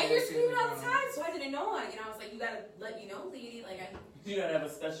 Well, I hear screaming all the time, so I didn't know. I was like, you gotta let you know, lady. Like, you gotta have a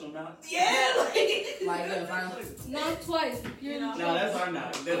special knock. Yeah, knock twice. You know. No, that's our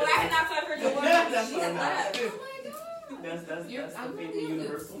knock. Well, I had knocked on her door. That's our knock. Oh my god. That's the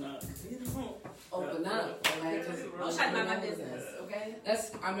universal knock. Open up. Like, I'm trying to mind my business, okay?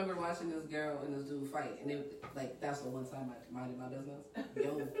 I remember watching this girl and this dude fight, and that's the one time I minded my business.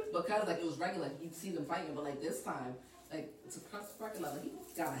 Yo, because like it was regular, like, you'd see them fighting, but like this time, like it's across the parking lot, like he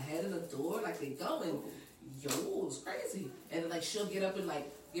got a head in the door, like they going, yo, it was crazy. And then like she'll get up and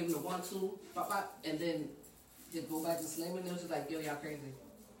like give him the 1-2, pop pop, and then just go back to slamming. It was just like, yo, y'all crazy.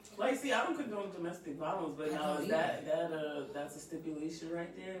 Like, see, I don't condone domestic violence, but now is that's a stipulation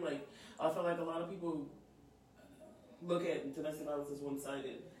right there. Like, I feel like a lot of people, look at domestic violence as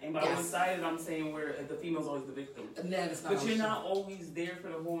one-sided. And by one-sided, I'm saying where the female's always the victim. But you're not always there for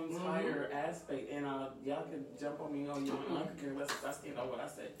the whole entire aspect. And y'all can jump on me all you want. I don't care. I stand on what I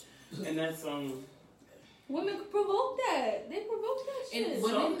say. And that's women provoke that. They provoke that shit. And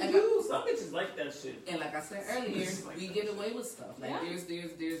some bitches like that shit. And like I said earlier, we get away with stuff. Like there's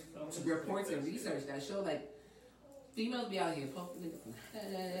reports and research that show like females be out here poking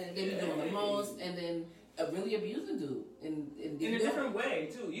niggas. They be doing the most, and then really abusing dude in a different way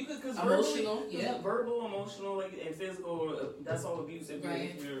too. You could cause emotional, verbal, emotional, like and physical. That's all abuse if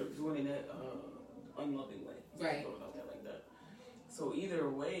you're doing it in that unloving way. Right. Like that. So either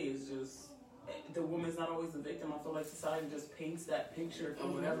way is just. The woman's not always the victim. I feel like society just paints that picture for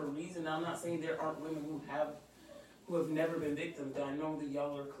whatever reason. Now, I'm not saying there aren't women who have never been victims. I know that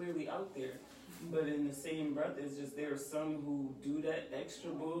y'all are clearly out there, but in the same breath, it's just there are some who do that extra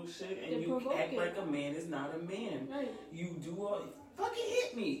bullshit, and you act like a man is not a man. Right. You do all fucking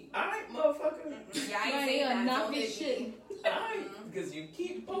hit me, all right, motherfucker. Yeah, I ain't saying that. Not this shit. All right, because you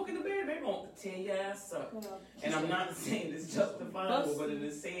keep poking the bear, they're gonna tear your ass up. And I'm not saying it's justifiable, but in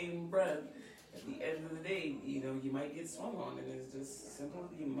the same breath. At the end of the day, you might get swung on, and it's just simple.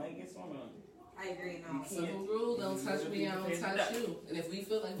 You might get swung on. I agree. No. Simple rule: don't touch me, I don't touch you. And if we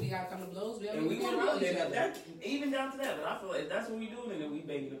feel like we gotta come to blows, we gonna do that. Even down to that, but I feel like if that's what we doing, then we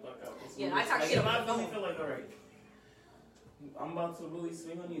banging the fuck out. Yeah, I talk shit about I really feel like, all right, I'm about to really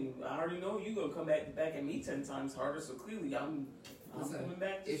swing on you. I already know you gonna come back at me 10 times harder. So clearly, I'm coming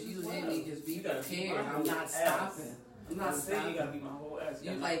back. If you hit me, just be prepared. I'm not stopping. I'm not saying you gotta be my whole ass.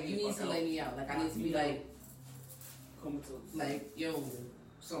 You need to lay me out. Like I need to be like, yo,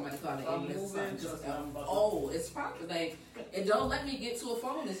 somebody call the ambulance. It's probably like, and don't let me get to a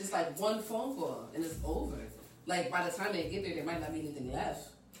phone. It's just like one phone call and it's over. Like by the time they get there, there might not be anything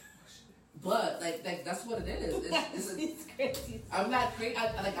left. But like that's what it is. It's crazy. I'm not crazy.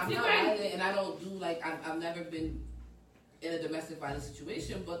 I'm not violent, and I don't do like I've never been in a domestic violence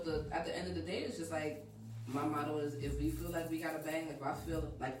situation. But at the end of the day, it's just like. My motto is, if we feel like we gotta bang, like if I feel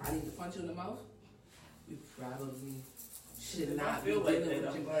like I need to punch you in the mouth, we probably should not be dealing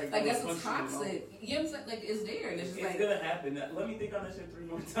with you. Like that's toxic. You know what I'm saying? Like it's there, and it's just it's gonna happen. Let me think on that shit 3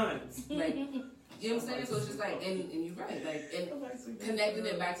 more times. Like you know what I'm saying? So it's just like, and you're right, like and connecting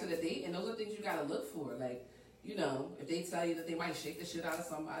it back to the date, and those are things you gotta look for, like. If they tell you that they might shake the shit out of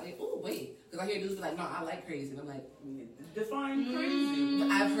somebody, oh wait, because I hear dudes be like, no, I like crazy, and I'm like, define crazy.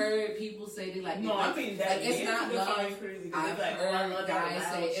 I've heard people say they like, no, I mean that it's not love. Crazy, I've heard guys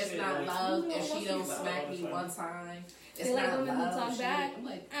say it's not love if she don't smack me one time. It's they not like women who talk back. I'm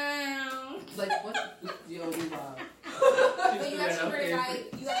like what? Yo, we wild. But you actually heard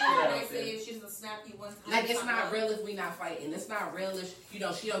guys say if she doesn't snap you one time. Like it's not real if we not fighting. It's not real if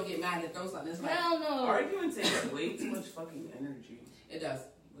she don't get mad and throw something. It's like hell no. Arguing takes way too much fucking energy. It does.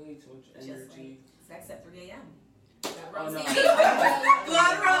 Way too much energy. Sex at 3 a.m. Oh, no.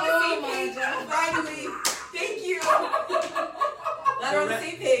 Glad we're on the same page. Finally, thank you. Glad we're on the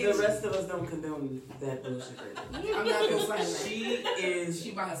same page. The rest of us don't condone that bullshit. I'm not gonna say that.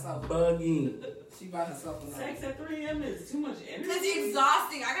 She by herself. Bugging. She by herself. Sex at 3 a.m. is too much energy. It's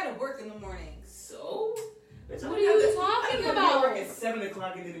exhausting. I gotta work in the morning. So? What are you talking about? I work at 7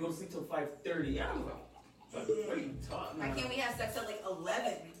 o'clock and then go to sleep till 5:30. I don't know. What are you talking about? Why can't we have sex at like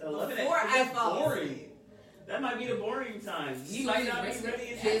 11? 11 before I fall boring. That might be the boring time. He might not be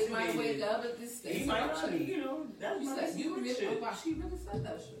ready. Kids might wake up at this stage. He might not. That's she really said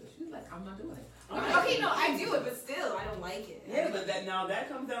that shit. She's like, I'm not doing it. Okay, no, I do it, but still, I don't like it. Yeah, but that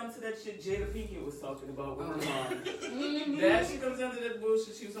comes down to that shit Jada Pinkett was talking about with her mom. That shit comes down to that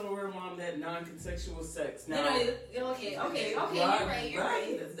bullshit she was talking with her mom, that non-consensual sex. Now, okay, you're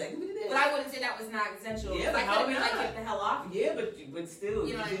right. That's exactly what it is. But I wouldn't say that was not consensual. Yeah, I could have been like, get the hell off. Yeah, but still,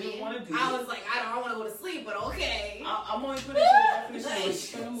 you didn't want to do it. I was like, I don't want to go to sleep, but okay. I'm only putting it in the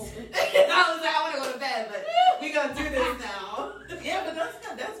definition of I was like, I want to go to bed, but we gonna do this now. Yeah, but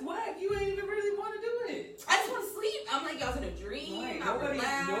that's whack. You ain't even really want to do it. I just want to sleep. I'm like, y'all's in a dream. Right.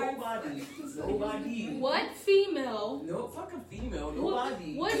 Nobody. What female? No fucking female.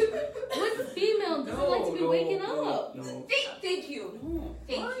 Nobody. What female doesn't like to be waking up? No. Thank you. No.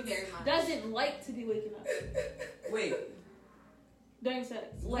 Thank you very much. Doesn't like to be waking up. Wait. During sex,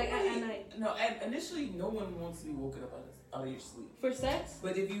 like at night. No, initially, no one wants to be woken up out of your sleep. For sex?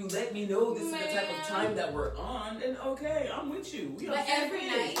 But if you let me know this is the type of time that we're on, then okay, I'm with you. But every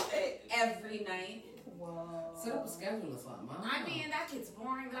night. Wow. Set up a schedule or something. I mean, that gets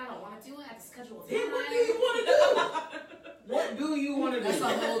boring, but I don't want to do it. I have to schedule a Yeah, time. what do you want to do? What do you want to do? That's a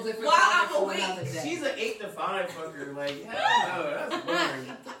whole different While I'm topic for awake. another day. She's an 8 to 5 fucker. Like, hell no, that's boring.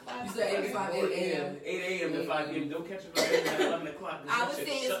 You 8 to 5, 8 a.m. 8 a.m. to 5 p.m. Don't catch it at 11 o'clock. I would say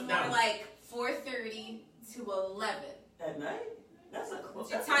it's more like 4:30 to 11. At night? That's a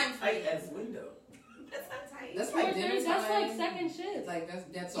close. It's a time tight frame. ass window. That's not tight. That's like dinner time. That's like second shift. Like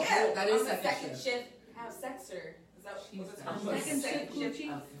that's a yeah, whole. That is on the second shift. Have sexer. Is that She's what's it second called? Second Second shift.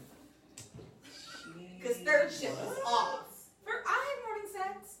 shift. Coochie. Because third shift is off. I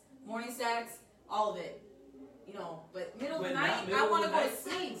have morning sex, all of it. You know, but middle of the night, I want to go to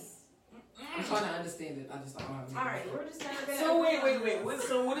sleep. I'm trying to understand it. I just don't have Alright, we're just never gonna. So wait.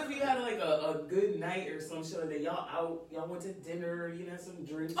 So what if you had like a good night or some shit like that? Y'all out, y'all went to dinner, you had some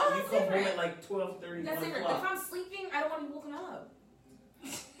drinks, Oh, and you that's come home different. at like 12:30, That's 1 different. But if o'clock. I'm sleeping, I don't want to be woken up.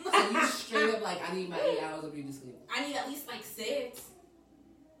 So you straight up like I need my 8 hours of beauty sleep. I need at least like 6.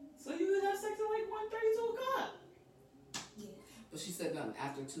 So you would have sex at like 1:30, 2 o'clock. But she said nothing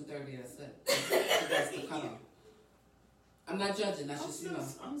after 2:30. That's it. That's the cutoff. I'm not judging. That's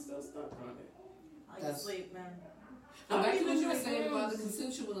just I'm still stuck on it. I can sleep, man. But back to what you were saying about the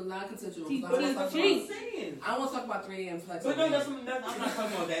consensual and non-consensual. But that's what I'm saying. I want to talk about 3 a.m. flex. But no, I'm not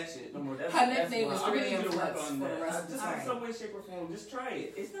talking about that shit no more. Her nickname is I'm 3 gonna a.m. need you to work flex on for that. the rest of the Just time. in some way, shape, or form. Just try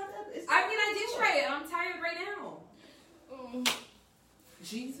it. It's not that. It's I mean, I did try it. I'm tired right now.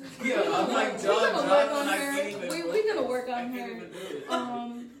 Jesus. Yeah, I'm like We're John. gonna work on I her. can't even. We're gonna work I on can't her. even do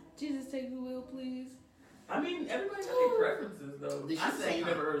it. Jesus, take the wheel, please. I mean, everybody got their preferences, though. Did she I say say you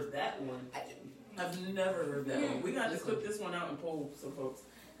her? never heard that one. I've never heard that one. We got to Listen. clip this one out and poll some folks,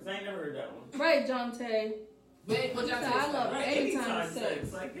 because I ain't never heard that one. Right, John Tay. Wait, what y'all I say? love Right, anytime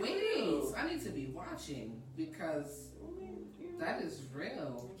sex. Like, Wait, I need to be watching because that is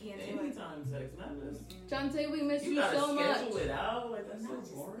real. I can't do it. anytime sex, not this. John Tay, we miss You you gotta so much. schedule it out. Like, that's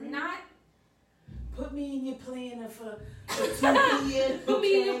so boring. Not. Put me in your planner for 2 p.m. Put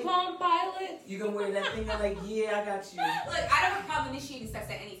me in your Palm Pilot. You gonna wear that thing? I'm like, yeah, I got you. Look, I don't have a problem initiating sex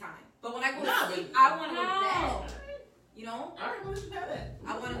at any time. But when I go Nah, to sleep, but- I want to go to How? bed. You know? All right, well, let's have that.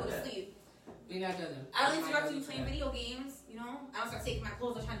 I want to go to sleep. We not gonna. I don't interrupt you playing video games. You know? I don't start taking my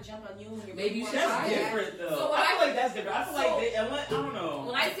clothes or trying to jump on you when you're Maybe you being should more try That's it. tired. different, though. So when I feel I- like that's different. I feel like I don't know.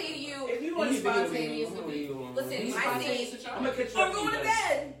 When I say to you, If you want Be to video spontaneous games, with me. listen, Be when I spontaneous say, with y'all. I'm gonna catch you I'm up going to you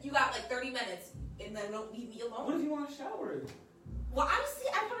bed, you got like 30 minutes, and then don't leave me alone. What if you want to shower? Well, honestly,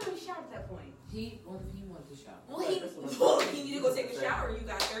 I probably would shower at that point. What if he wanted to shower? Well, Right, he, that's what I'm well, saying. he need to go take a shower. You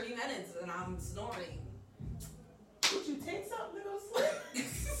got 30 minutes, and I'm snoring. Would you take something to go sleep?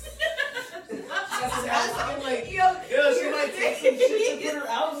 That's asking, like, yo, Yo, she might take some shit to put her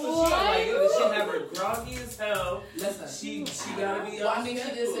out, so she Why? like, yo, she have her groggy as hell. Listen. She gotta be Well, I mean, she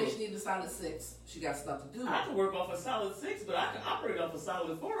upset. did say she needed a solid 6. She got stuff to do. I can work off a solid 6, but I can operate off a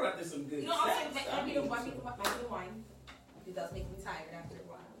solid 4 after some good You know, also, sex. might be the wine. It does make me tired after a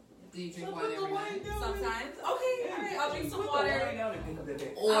while. Do you drink So wine put the every wine night? down. Sometimes. Okay, alright, I'll drink some Put the water. wine down and pick up that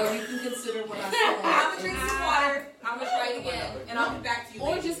day. Or you can consider what I I'm said. gonna drink some water. I'm gonna try it again, and I'll get back to you. Or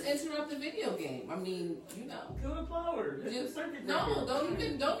later. just interrupt the video game. I mean, you know. Kill the flower. That's Just- a circuit No,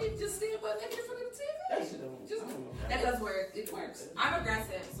 breaker. don't even just stand by naked in front of the That TV. shit don't. Just- I don't know. That does work. It works. I'm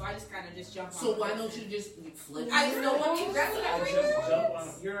aggressive, so I just kind of just jump on. So why don't you just flip? I just don't want to be aggressive I after just jump on.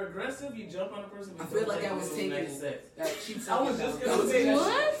 You're aggressive. You jump on a person. I feel like I was taking taking nice it. sex. That cheap I was just gonna say that.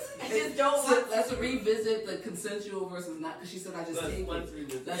 What? I just don't So want. let's revisit the consensual versus not. Because she said I just take Let's it.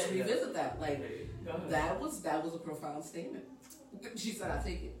 revisit. Let's that. revisit that. Like Okay, go ahead. that was a profound statement. She said I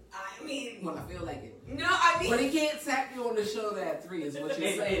take it I mean, when I feel like it. no, I mean. But he can't tap you on the shoulder at 3 is what you're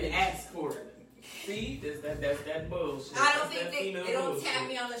And saying. ask for it. See, that's that bullshit. I don't That's think that they female don't bullshit. tap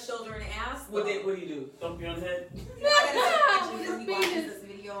me on the shoulder and ask. What do you do? Thump you on the head? No, I gotta with actually his he watches penis. this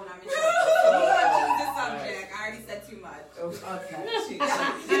video and I'm in trouble. So we gotta change the subject. I already said too much. Okay. She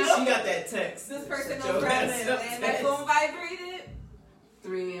got that text. This person Shut your knows where I ass live, up, and my text. phone vibrated.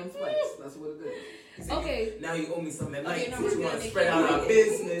 3 a.m. flex. That's what it is. He said, Okay. Now you owe me something at Okay, night no, since we're you want gonna to spread make out it my right.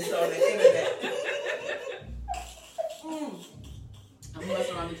 business on the internet. I'm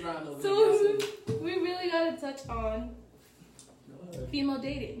messing around the drawing over So we really gotta touch on female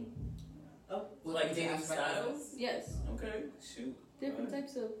dating. Oh, like dating styles? Yes, Okay, shoot. different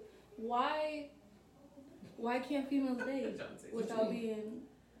types of why can't females date without being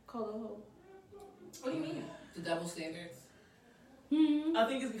called a hoe? What do you mean? The double standards. I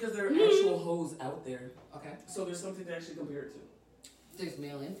think it's because there are actual hoes out there. Okay. So there's something to actually compare it to. There's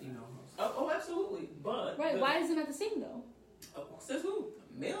male and female hosts. Oh, absolutely. But. Right? Why isn't that the same though? Says who?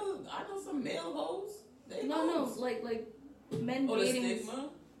 Male? I know some male hoes. They No, hoes. like men Oh, the dating is stigma?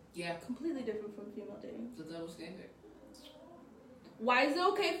 Yeah. completely different from female dating. The double standard. Why is it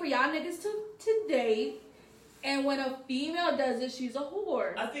okay for y'all niggas to date And when a female does it, she's a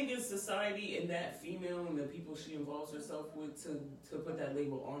whore. I think it's society and that female and the people she involves herself with to put that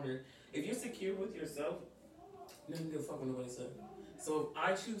label on her. If you're secure with yourself, you don't give a fuck what nobody says. So if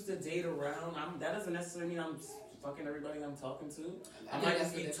I choose to date around, that doesn't necessarily mean I'm fucking everybody I'm talking to. I might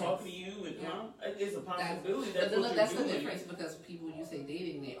just be talking to you, and it's a possibility that's what that's you're the doing. difference, because people, when you say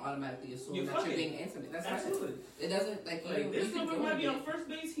dating, they automatically assume You're that you're fucking. being intimate. That's Absolutely. not it. It doesn't, like This nigga might be on first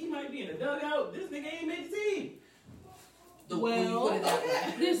base, he might be in the dugout. This nigga ain't made the team. when you put it that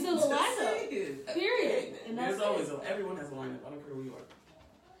way. There's still a Just lineup. saying. Period. And that's There's always everyone has a lineup. I don't care who you are.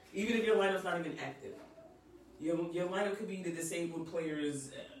 Even if your lineup's not even active. Your lineup could be the disabled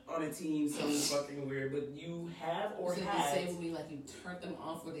players on a team, so fucking weird, but you have or So had. disabled mean like you turned them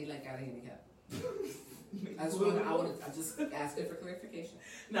off, or they like got a handicap? I just asking for clarification.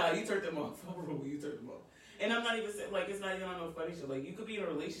 Nah, you turned them off. Overrule, you turned them off. And I'm not even saying, like, it's not even on no funny shit. Like, you could be in a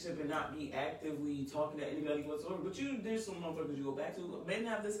relationship and not be actively talking to anybody whatsoever, but there's some motherfuckers you go back to. Men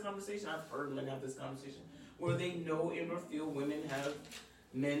have this conversation. I've heard men have this conversation where they know and or feel women have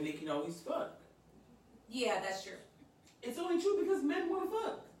men they can always fuck. Yeah, that's true. It's only true because men want to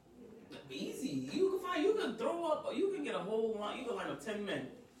fuck. Easy. You can get a whole line, you can line up 10 men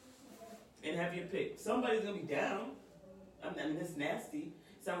and have your pick. Somebody's going to be down. I mean, it's nasty.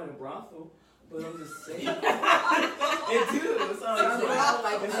 It sounds like a brothel, but I'm just saying. It do. It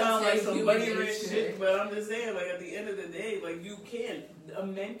sounds like some money rich shit, but I'm just saying, like, at the end of the day, like, you can't.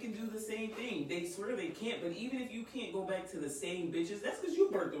 Men can do the same thing. They swear they can't, but even if you can't go back to the same bitches, that's because you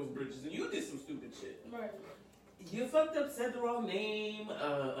burnt those bridges and you did some stupid shit. Right. You fucked up, said the wrong name,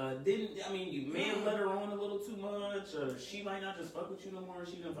 you may have let her on a little too much, or she might not just fuck with you no more,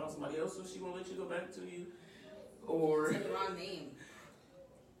 she done found somebody else, so she won't let you go back to you, or... Said the wrong name.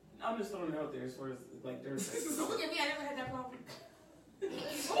 I'm just throwing it out there as far as, like, there's... Don't look at me, I never had that problem.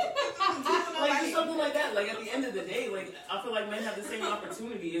 Like, just something like that, like, at the end of the day, like, I feel like men have the same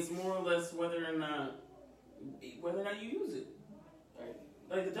opportunity, it's more or less whether or not you use it.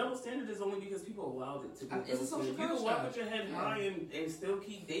 Like, the double standard is only because people allowed it to be. It's a social You can construct. walk with your head high and still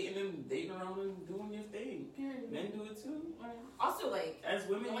keep dating around and doing your thing. Period. Men do it too. Also, like, As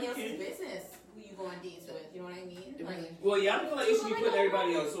women, nobody you else's can. business who you go on dates with. You know what I mean? Like, Well, yeah, I feel like you should be putting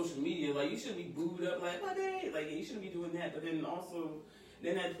everybody on social media. Like, you shouldn't be booed up like, my day. Like, you shouldn't be doing that. But then also,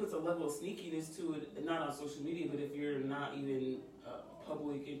 that puts a level of sneakiness to it, not on social media, but if you're not even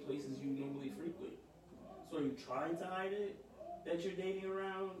public in places you normally frequent. So are you trying to hide it? That you're dating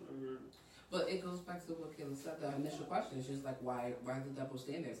around, or But it goes back to what Kayla said. The initial question is just like, why the double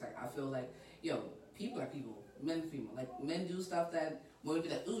standards? Like, I feel like, people are people, men, female. Like, men do stuff that women be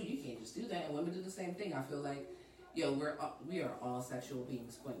like, ooh, you can't just do that, and women do the same thing. I feel like, we are all sexual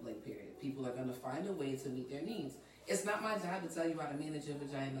beings. Point blank. Period. People are gonna find a way to meet their needs. It's not my job to tell you how to manage your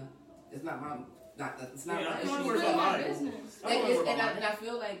vagina. It's not my. It's not my issue. It's not my business. And I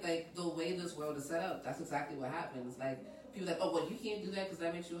feel like the way this world is set up, that's exactly what happens. Like, people like, oh, well, you can't do that because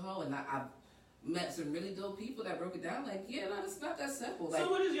that makes you a hoe. And I've met some really dope people that broke it down. Like, it's not that simple. Like, so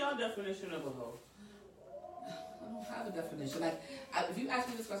what is y'all definition of a hoe? I don't have a definition. Like, if you asked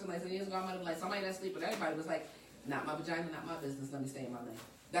me this question like 10 years ago, I might have been like, somebody that sleep with everybody was like, not my vagina, not my business. Let me stay in my lane.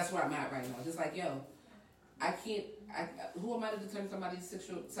 That's where I'm at right now. Just like, who am I to determine somebody's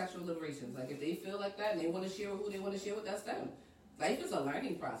sexual liberations? Like, if they feel like that and they want to share with who they want to share with, that's them. Life is a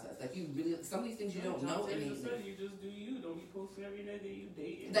learning process. Like, you really, some of these things you don't know innately. You just do you. Don't be posting every day that you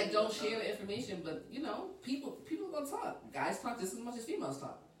date. Like, don't share the information, but people gonna talk. Guys talk just as much as females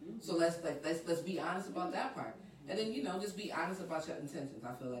talk. Mm-hmm. So let's be honest about that part, and then just be honest about your intentions.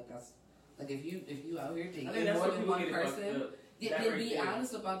 I feel like that's like if you out here dating more than one person, then be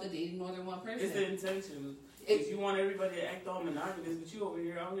honest about the dating more than one person. It's the intention. If you want everybody to act all monogamous, but you over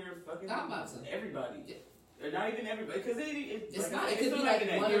here out here fucking everybody. Yeah. Or not even everybody, because it's not. It could be like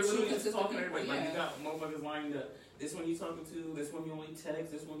one or two consistent people. Everybody. Like, you got motherfuckers lined up. This one you talking to, this one you only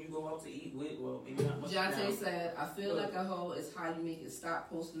text, this one you go out to eat with. Well, maybe not much. Jonte said, "I feel like a hoe is how you make it stop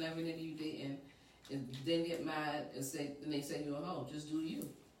posting every nigga you dating, and then get mad and they say you a hoe. Just do you.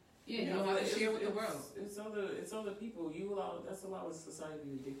 Yeah, you don't have to share with the world. It's other people. That's allowing society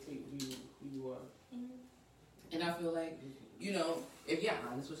to dictate who you are. Mm-hmm. And I feel like, if you're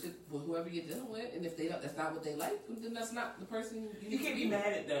honest with whoever you're dealing with, and if that's not what they like, then that's not the person you can't be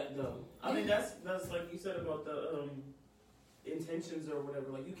mad at that though. I mean, that's like you said about the intentions or whatever.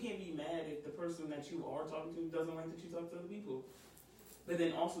 Like, you can't be mad if the person that you are talking to doesn't like that you talk to other people. But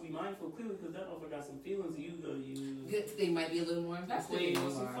then also be mindful, clearly, because that motherfucker got some feelings. They might be a little more invested.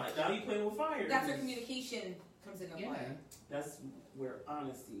 Now you playing with fire. That's where communication comes into play. That's where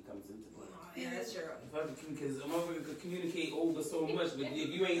honesty comes into play. Yeah, that's true. Because a motherfucker could communicate over so much, but if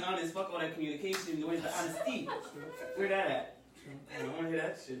you ain't honest, fuck all that communication. Where's the honesty? Where that at? I don't want to hear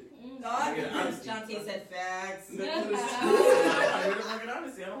that shit. John T said facts. I hear the fucking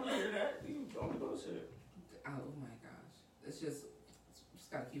honesty. I don't want to hear that. You don't bullshit. Oh my gosh. It's just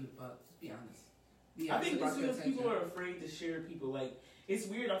gotta keep it up. Just be honest. I think as soon as people are afraid to share people, like, it's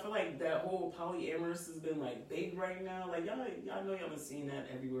weird. I feel like that whole polyamorous has been like big right now. Like y'all know y'all been seeing that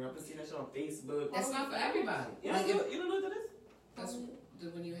everywhere. I've been seeing that shit on Facebook. That's not for everybody. You don't know what that is? That's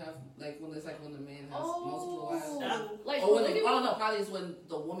when you have when the man has multiple wives. Like no, probably is when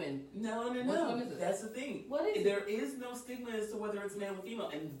the woman. No. What is it? That's the thing. What is there is no stigma as to whether it's male or female,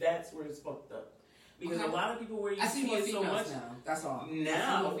 and that's where it's fucked up. Because a lot of people where you see it so much now. That's all.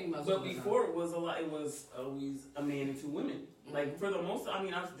 Now, but before it was It was always a man and two women. Mm-hmm. Like for the most,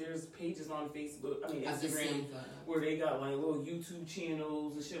 there's pages on Facebook, Instagram, where they got like little YouTube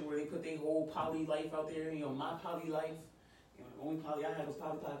channels and shit where they put their whole poly life out there. You know, my poly life. You know, the only poly I had was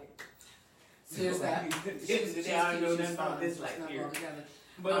Polly Pocket. So there's that. I don't know nothing about this life here.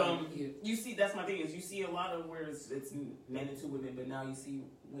 But you see, that's my thing is you see a lot of where it's men and two women, but now you see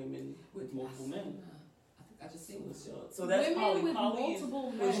women with multiple men. I just seen this. So that's women with poly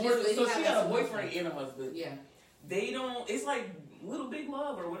multiple men. So she got a boyfriend and a husband. Yeah. They don't. It's like Little Big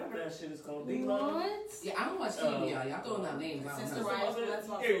Love or whatever that shit is called. Big Love. What? Yeah, I don't watch TV, y'all throwing out names. Sister Wives.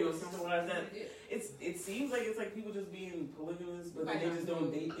 There you go. Sister Wives. That it seems like it's like people just being polygamous, but then they just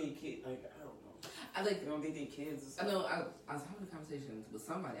don't date their kid. Like they don't date their kids. I know. I was having a conversation with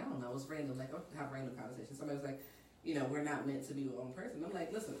somebody. I don't know. It was random. Like I'll have random conversations. Somebody was like, we're not meant to be with one person. I'm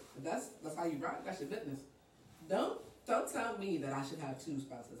like, listen, if that's how you rock. That's your business. Don't tell me that I should have two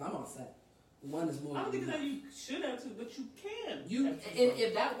spouses. I'm all set. One is more. I don't think that you should have two, but you can.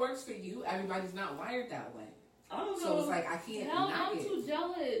 If that works for you, everybody's not wired that way. I don't know. So it's like I can't. I'm too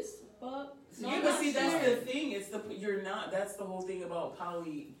jealous. But but see, that's the thing. You're not. That's the whole thing about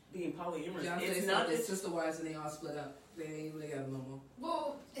being polyamorous. It's not that sister wives and they all split up. They ain't really got no more.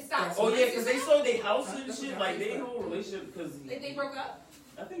 Well, it's not. Oh yeah, because they sold their house and shit. Like their whole relationship because they broke up.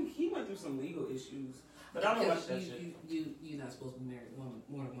 I think he went through some legal issues, but I don't watch that shit. You're not supposed to be married more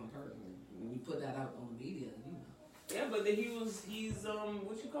than one person. When you put that out on the media, Yeah, but then he's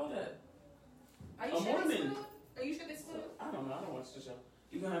what you call that? Are you sure Mormon. Are you sure they split up? I don't know. I don't watch the show.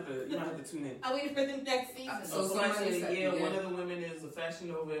 You're gonna have to tune in. I'm waiting for the next season. So somebody said, one of the women is a Fashion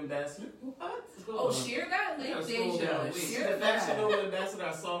Nova ambassador. What? Oh, share that link, Deja. Share the Fashion Nova ambassador.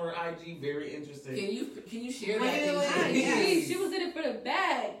 I saw her IG. Very interesting. Can you share that? She was in it for the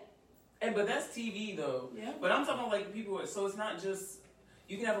bag. But that's TV though. Yeah. But I'm talking about like people. So it's not just.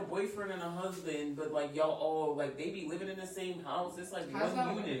 You can have a boyfriend and a husband, but like y'all all like they be living in the same house. It's like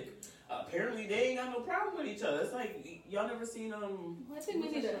one unit. Apparently they ain't got no problem with each other. It's like y'all never seen I think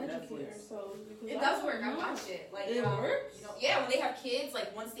we need to educate ourselves. It does work. I watch it. Like it works. Yeah, when they have kids,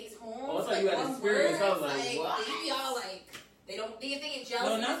 like one stays home. Oh, it's like you had experience. I was like, what? They be all like they get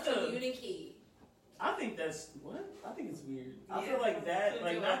jealous and communicate. I think that's what? I think it's weird. I feel like that,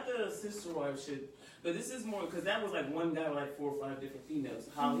 like not the sister wife shit. But this is more, because that was like one guy with like 4 or 5 different females.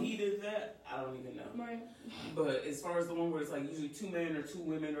 How he did that, I don't even know. Right. But as far as the one where it's like usually 2 men or 2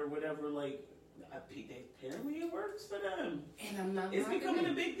 women or whatever, like, apparently it works for them. And I'm not. It's becoming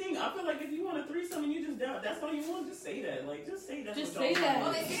a big thing. I feel like if you want a threesome and you just down, that's all you want, just say that. Like, just say that. Just say that.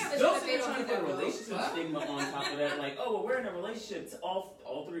 Well, they have don't say trying to put a relationship stigma on top of that. Like, oh, well, we're in a relationship. All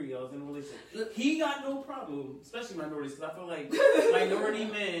 3 of y'all is in a relationship. He got no problem, especially minorities, because I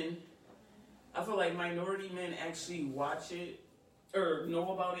feel like minority men actually watch it or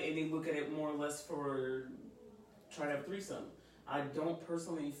know about it and they look at it more or less for trying to have a threesome. I don't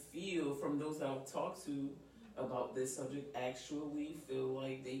personally feel from those that I've talked to about this subject actually feel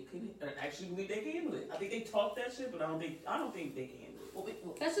like they could actually believe they can handle it. I think they talk that shit, but I don't think they can handle it.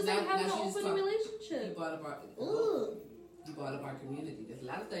 Well, that's just like having an open relationship. You brought up our community. There's a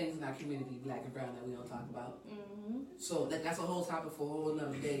lot of things in our community, black and brown, that we don't talk about. Mm-hmm. So that's a whole topic for a whole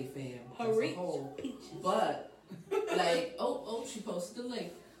another day, fam. But like, she posted the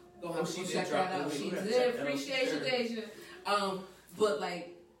link. Go have to check that out. She did. Appreciate you, Deja. But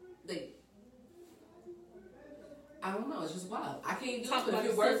like, I don't know. It's just wild. I can't do it. But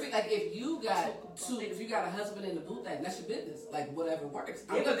if it works, like if you got a husband in the booth, that's your business. Like whatever works.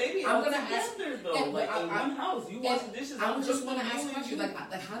 Yeah, but they be all together though. Like in one house, you wash the dishes. I just want to ask a question. Like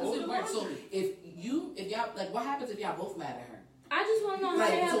how does it work? So if y'all like, what happens if y'all both mad at her? I just want to know how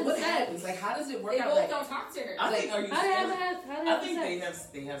they have what happens? Like how does it work they out? Both don't talk to her. I think I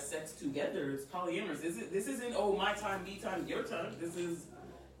think they have sex together. It's polyamorous. This isn't my time, me time, your time. This is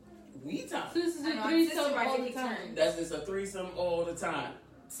we time. So this is a threesome all the time. That's just a threesome all the time.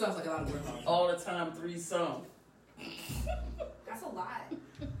 Sounds like a lot of work. All the time, threesome. That's a lot.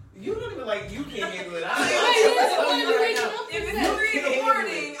 You don't even like, you can't handle it. If it's 3 in the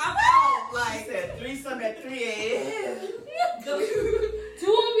morning, I'm out. She Like, said threesome at 3 a.m. 2 of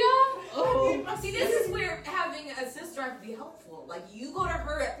y'all? Oh. see, this is where having a sister has to be helpful. Like, you go to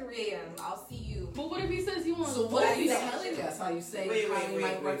her at 3 a.m. I'll see you. But what if he says he wants? So what if you telling us how you say how it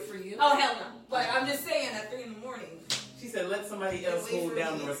might work for you? Oh hell no! But I'm just saying at 3 in the morning. She said, let somebody else hold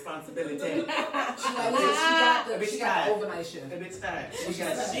down the responsibility. She got overnight shift. The bitch tired.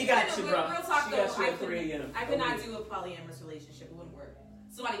 She got you, bro. Real talk She though, got you at 3 a.m. I could not do a polyamorous relationship. It wouldn't work.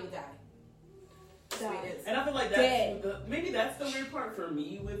 Somebody would die. That's the way it is. And I feel like maybe that's the weird part for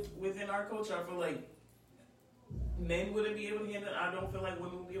me within our culture. I feel like men wouldn't be able to handle it. I don't feel like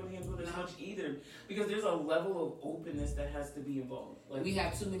women would be able to handle it as much either. Because there's a level of openness that has to be involved. Like, we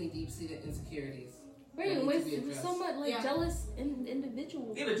have too many deep-seated insecurities. Right, with so much jealous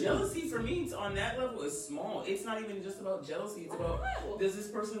individuals. Yeah, the jealousy for me on that level is small. It's not even just about jealousy. It's about, does this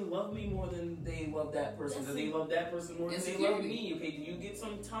person love me more than they love that person? Do they love that person more than they love me? Okay, do you get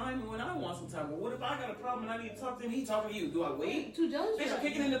some time when I want some time? Well, what if I got a problem and I need to talk to him? He talking to you. Do I wait? Too jealous. Bitch, I'm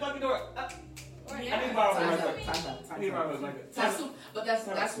kicking in the fucking door. I need to borrow my mic. But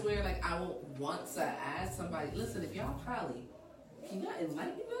that's where like I would want to ask somebody. Listen, if y'all poly, can y'all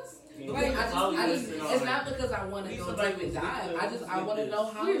enlighten us? Right, it's not because I want to go deep and dive. I want to know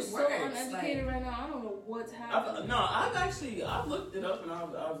how it works. We're so uneducated right now. I don't know what's happening. I've looked it up and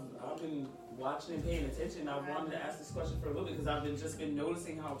I've been watching and paying attention. I wanted to ask this question for a little bit because I've just been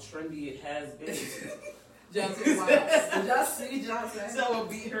noticing how trendy it has been. Johnson, wow. Y'all see Johnson? So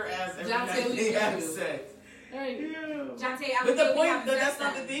beat her ass every night they have sex. Right. Yeah. Jonte, but the point that's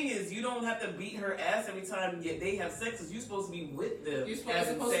not the thing is you don't have to beat her ass every time they have sex. Because you're supposed to be with them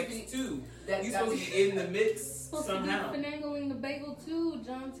having sex too. You're supposed to be in the mix somehow. Supposed to be finagling the bagel too,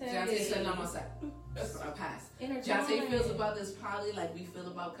 Jonte. Jonte said, "No, I'm gonna I pass." Jonte feels about this poly like we feel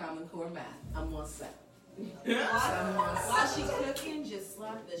about Common Core math. I'm on set. While she's cooking, just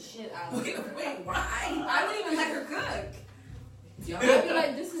slap the shit out of her. Wait, why? I wouldn't even let her cook. I feel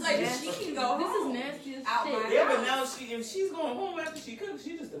like this is like nasty. she can go this home. Is nasty as Out shit. my Yeah, house. but now if she's going home after she cooks,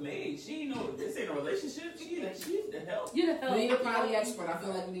 she's just a maid. She know this ain't a relationship. She's the help. You the help. We need a poly expert. I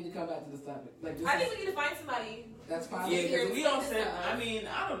feel like we need to come back to this topic. Like I think we need to find somebody. That's poly. Yeah, because we all said. I mean,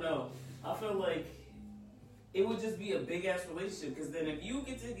 I don't know. I feel like it would just be a big ass relationship. Because then if you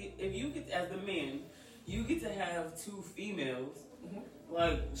get as the man, you get to have 2 females. Mm-hmm.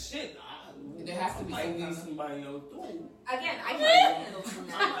 Like shit. There has to be somebody else too. Again, I can't handle two men.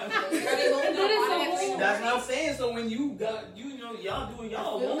 That's what I'm saying. So when you got, y'all doing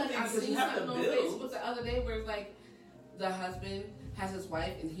y'all own thing because you have to build. Facebook the other day where it's like the husband has his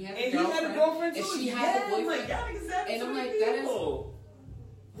wife and he has a girlfriend. And he had a girlfriend too. And she has a boyfriend. Like, y'all niggas have and I'm like, people. that is.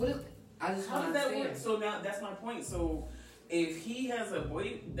 What is? I just how want does to that understand. work? So now that's my point. So if he has a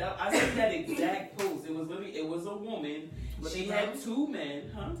boy, I see that exact post. It was a woman. She had 2 men,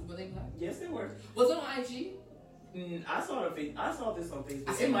 huh? Were they black? Yes, they were. Was it on IG? I saw this on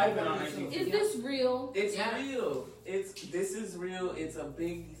Facebook. It might have been on IG. Is this real? It's real. This is real. It's a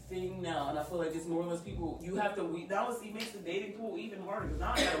big thing now, and I feel like it's more or less people. You have to weed. Now it makes the dating pool even harder because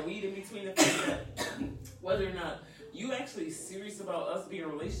now I got to weed in between the fact that whether or not you actually serious about us being in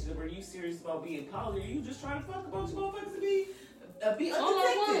a relationship, or you serious about being poly, or you just trying to fuck a bunch of motherfuckers to be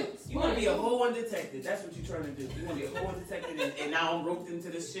undetected. You want to be a whole undetected. That's what you're trying to do. You want to be a whole undetected, and now I'm roped into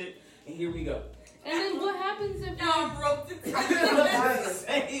this shit, and here we go. And then what happens if now I'm roped into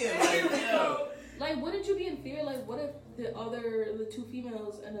like, wouldn't you be in fear? Like, what if the 2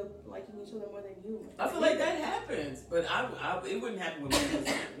 females end up liking each other more than you? I feel like that happens, but it wouldn't happen with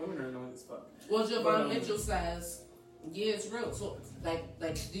women. Women are annoying as fuck. Well, Javon Mitchell says, yeah, it's real. So, like,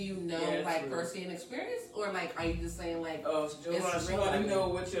 do you know, first-hand experience? Or, like, are you just saying, like, oh, Javon, she want to know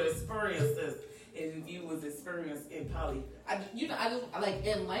what your experience is. If you was experienced in poly. I just, like,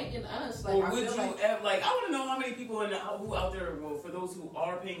 enlighten us. Like, or I would feel you I want to know how many people who out there, well, for those who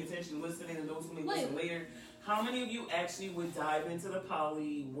are paying attention, listening, and those who may listen later, how many of you actually would dive into the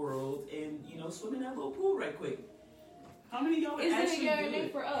poly world and, swim in that little pool right quick? How many of y'all would actually do it? Is it a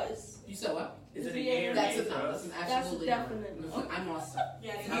for us? You said what? Is it a yay or nay for us? That's definitely. I'm awesome.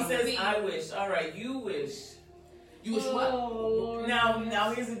 Yeah, he says, I wish. All right, you wish. You wish what? Lord.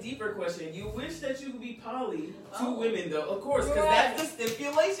 Now here's a deeper question. You wish that you could be poly. 2 women, though, of course, because that's the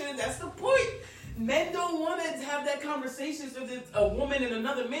stipulation. That's the point. Men don't want to have that conversation so it's a woman and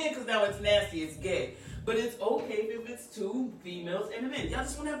another man because now it's nasty, it's gay. But it's okay if it's 2 females and a man. Y'all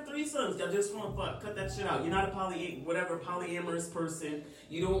just want to have 3 sons. Y'all just want to fuck. Cut that shit out. You're not a polyamorous person.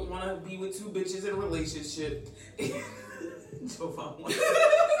 You don't want to be with 2 bitches in a relationship.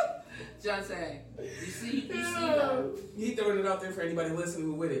 John say, you see though. He throwing it out there for anybody listening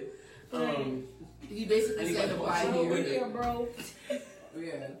who with it. He basically said, "Why here, bro?"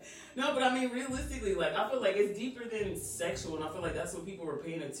 Yeah. No, but I mean, realistically, like, I feel like it's deeper than sexual, and I feel like that's what people were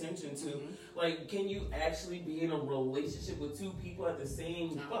paying attention to. Mm-hmm. Like, can you actually be in a relationship with two people at the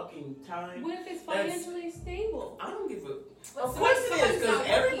same fucking time? What if it's financially stable? I don't give a... Well, Of course it is, because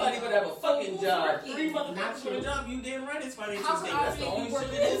everybody would have a fucking who's job. working? 3 motherfuckers with a job, you damn right it's financially How stable. That's the often only you shit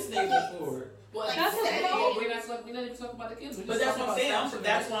work it is stable for. Well, That's that's what we're not even talking about the kids. But that's what I'm saying.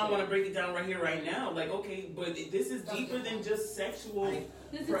 That's why I want to break it down right here, right now. Like, okay, but this is deeper than just sexual.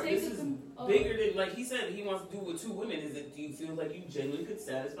 This is bigger than, like he said, he wants to do with 2 women. Is it? Do you feel like you genuinely could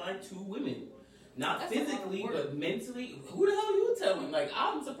satisfy 2 women? Not That's physically, but mentally. Who the hell are you telling? Like,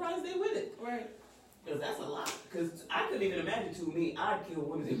 I'm surprised they with it. Right. Because that's a lot. Because I couldn't even imagine 2 of me. I'd kill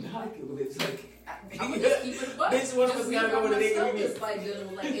one of them. I'd kill a bitch. Like, I'm gonna just keep it a buck. bitch, one of us gotta go with the nigga. It's like dealing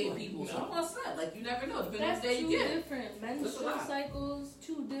with like 8 people. So I'm upset. Like you never know. Depending on the day you get. Different. Menstrual cycles,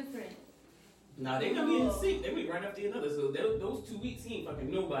 2 different. Nah, they gonna be in sync. They be right after another. So those 2 weeks, he ain't fucking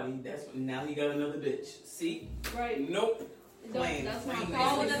nobody. That's now he got another bitch. See? Right. Nope. Plain. That's not Plain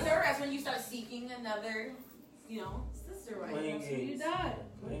All in games. the third, that's when you start seeking another, sister wife. Playing That's when you games. die.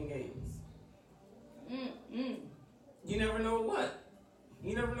 Playing games. Mm-mm. You never know what.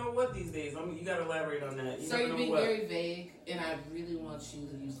 You never know what these days. I mean, you gotta elaborate on that. You So never you're know being what. very vague, and I really want you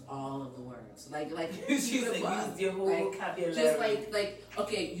to use all of the words. Like She said use your whole vocabulary. Just like,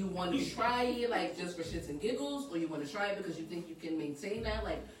 okay, you want to try it, like, just for shits and giggles, or you want to try it because you think you can maintain that,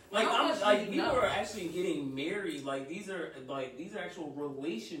 Like how I'm much like do you people know? are actually getting married. Like these are actual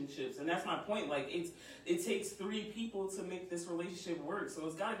relationships, and that's my point. Like it takes 3 people to make this relationship work. So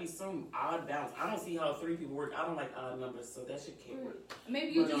it's got to be some odd balance. I don't see how 3 people work. I don't like odd numbers, so that shit can't work.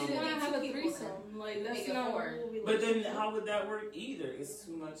 Maybe you But, just want to have a Two people threesome. Like that's Make it not. 4. But then how would that work either? It's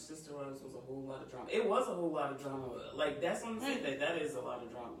too much. Sister Wives was a whole lot of drama. It was a whole lot of drama. Like that's what I'm saying. That is a lot of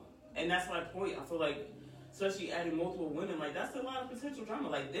drama, and that's my point. I feel like. Especially adding multiple women, like that's a lot of potential drama.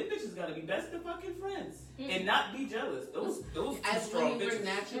 Like them bitches gotta be best of fucking friends and not be jealous. Those As strong women, we're bitches.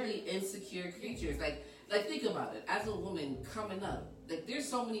 naturally insecure creatures. Like think about it. As a woman coming up, like there's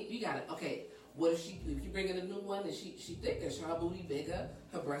so many. You got it. Okay, what if you bring in a new one and she thicker, her booty bigger,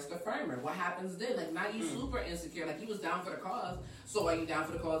 her breasts are firmer? What happens then? Like now you super insecure. Like you was down for the cause. So are you down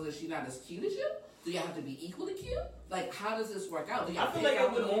for the cause that she's not as cute as you? Do you have to be equally cute? Like, how does this work out? Do you I feel like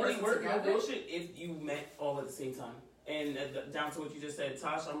it would only work together? no bullshit if you met all at the same time. And down to what you just said,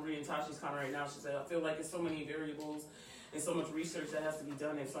 Tosh, I'm reading Tashi's comment right now. She said, I feel like it's so many variables and so much research that has to be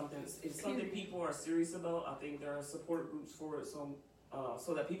done. If something people are serious about, I think there are support groups for it.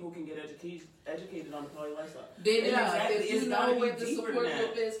 So that people can get educated on the poly lifestyle. David, Exactly, if it's you gotta know be what the deeper support than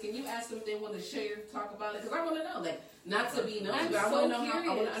that. group is, can you ask them if they want to share, talk about it? Because I want to know, like, not to be nosy, I'm but I so want to know how, I want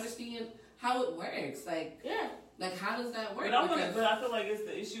curious. to understand how it works. Like, Yeah. like how does that work? But I feel like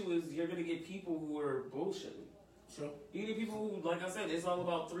the issue is you're gonna get people who are bullshitting. Sure. You get people who, like I said, it's all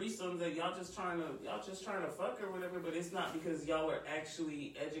about threesomes that y'all just trying to fuck or whatever, but it's not because y'all are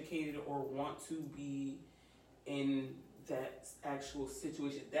actually educated or want to be in that actual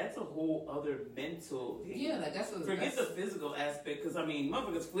situation. That's a whole other mental thing. Yeah, like Forget the physical aspect, because I mean,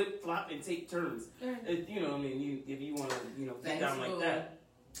 motherfuckers flip flop and take turns. You know, I mean, if you want to, get down like that.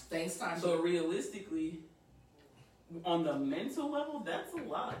 Thanks, Tasha. But realistically, on the mental level, that's a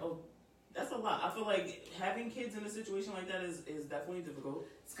lot. I feel like having kids in a situation like that is definitely difficult.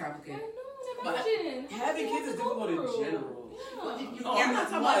 It's complicated. But having kids is difficult in general. Yeah. I'm not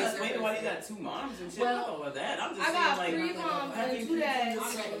talking about explaining why you got 2 moms and shit. I'm not talking about that. I'm just I saying, got like, 3 moms and 2 dads.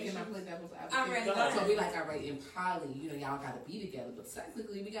 I'm ready. So we like, all right, in poly, y'all gotta be together. But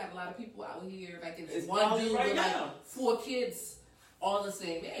technically, we got a lot of people out here, like, it's one poly dude right with like now. 4 kids all the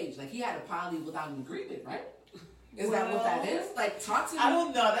same age. Like, he had a poly without an agreement, right? Is that what that is? Like, talk to me. I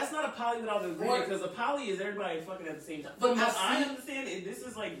don't know. That's not a poly without an agreement, because a poly is everybody fucking at the same time. But I understand it. This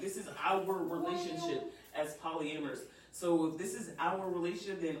is our relationship as polyamorous. So if this is our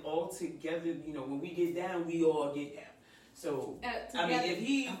relationship, then all together, when we get down, we all get down. So I mean, if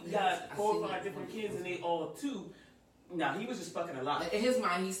he got 4 or 5 different kids and they all 2, he was just fucking a lot. Like, in his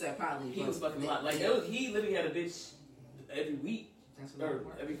mind, he said poly. He was fucking a lot. Like he literally had a bitch every week. Or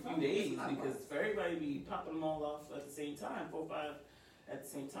every few days, because for everybody to be popping them all off at the same time, 4 or 5 at the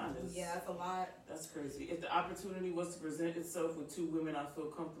same time. That's a lot. That's crazy. If the opportunity was to present itself with 2 women I feel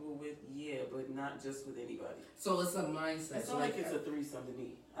comfortable with, yeah, but not just with anybody. So it's a mindset. It's not like it's a threesome to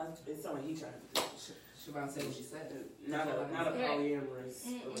me. It's not like he trying to do it. Siobhan said what she said. Not a polyamorous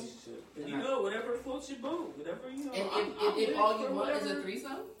relationship. But whatever floats your boat, whatever And if all you want is a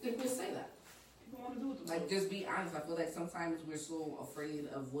threesome, then just say that. you want to do with them. Like, just be honest. I feel like sometimes we're so afraid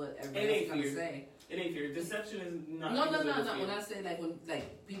of what everybody It else ain't is gonna fear. say. It ain't fair. Deception is not. No. fear. When I say like when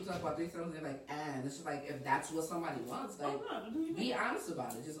like people talk about threesomes, they're like, and it's just like if that's what somebody wants, like be honest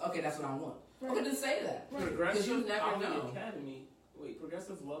about it. Just okay, that's what I want. Right. Okay, then say that. Right. Because you never Comedy know. Academy. Wait,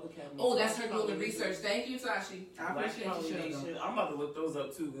 Progressive Love Academy. Oh, that's her doing the research. Thank you, Tashi. I Black appreciate you sharing Validation. them. I'm about to look those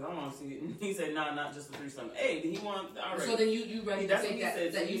up too because I want to see it. He said, "Nah, not just the threesome." Hey, did he want? All right. So then you ready to That's take what he that?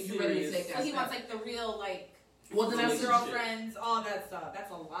 said, That so you he's ready to serious. take that? So he step. wants like the real like Well, then that's girlfriends, all that stuff.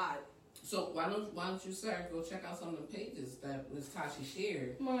 That's a lot. So why don't you, sir, go check out some of the pages that Ms. Tashi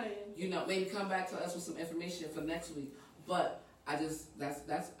shared? Right. You know, maybe come back to us with some information for next week. But I just that's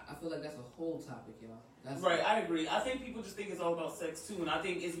I feel like that's a whole topic, y'all. That's Right, I agree. I think people just think it's all about sex too, and I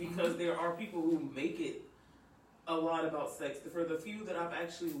think it's because there are people who make it a lot about sex. For the few that I've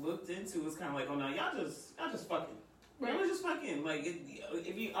actually looked into, it's kind of like, oh no, y'all just fucking. Right. Y'all just fucking. Like,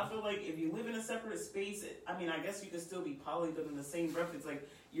 I feel like if you live in a separate space, I mean, I guess you can still be poly, but in the same breath, it's like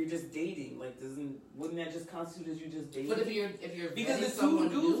you're just dating. Like, wouldn't that just constitute as you just dating? But if you're because vetting the two someone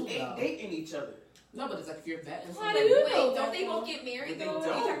dudes new, ain't though. dating each other. No, but it's like if you're vetting How someone. do you Wait, know don't that, they both though? get married They though? don't. Are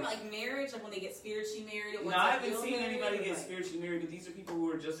you talking about like marriage, like when they get spiritually married? Or No, what's I like haven't real seen married, anybody or get like- spiritually married, but these are people who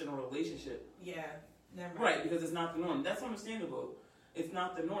are just in a relationship. Yeah, never mind. Right, because it's not the norm. That's understandable. It's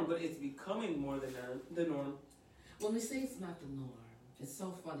not the norm, but it's becoming more than the norm. When we say it's not the norm, it's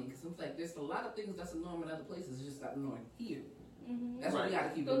so funny because it's like there's a lot of things that's a norm in other places. It's just not the norm here. Mm-hmm. That's what we Right. got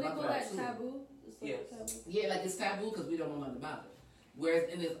to keep Don't in they mind. call that taboo? It's like Yes. taboo. Yeah, like it's taboo because we don't know nothing about it. Whereas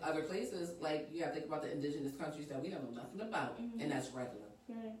in these other places, like you gotta think about the indigenous countries that we don't know nothing about, and that's regular.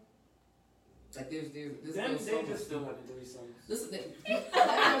 Right. Like there's Them, still so they much just still more. have threesomes. Listen, let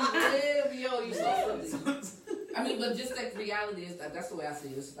them live, yo. You so silly. I mean, but just like reality is that's the way I see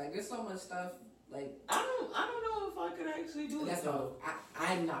it. It's like there's so much stuff. Like I don't know if I could actually do that's it though. all.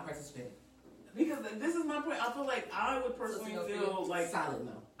 I'm not participating. Because this is my point. I feel like I would personally feel like Solid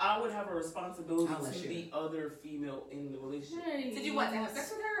no. I would have a responsibility I'll let to you. the other female in the relationship. Right. Did you want to have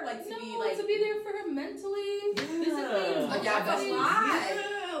sex with her, or like to No, be like? to be there for her mentally, physically, Like, y'all That's a besties. lot.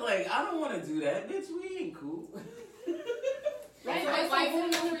 Yeah, like I don't want to do that, bitch. We ain't cool. Right, So that's why a is whole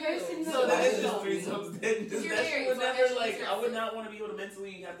it other for you? person. So that is just No. threesomes. Then just You're that married, shit would so never eventually like. it's I would your not want to be able to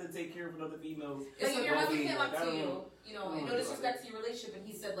mentally have to take care of another female. Like if your husband came up Like, I to don't you, know. you know, no disrespect to your relationship, and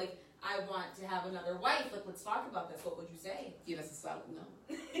he said like, "I want to have another wife. Like, let's talk about this." What would you say? Yeah, that's a solid no.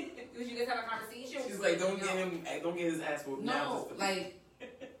 Would you guys have a conversation? She's like, don't get his ass whooped now. No, just for- like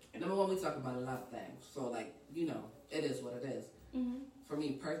number one, we talk about a lot of things. So like you know, it is what it is. Mm-hmm. For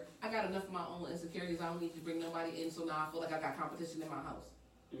me, I got enough of my own insecurities. I don't need to bring nobody in. So now I feel like I got competition in my house.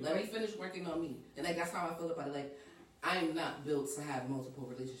 Let me finish working on me. And like that's how I feel about it. Like I am not built to have multiple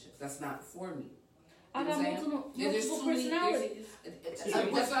relationships. That's not for me. I got multiple There's too many- personalities. She's That's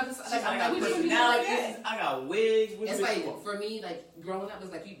what I just like. I I'm got like, which one do you personality. like? I got wigs. Which It's one like you want? for me, like growing up,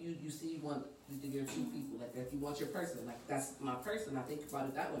 it's like you see you want your two people. Like if you want your person, like that's my person. I think about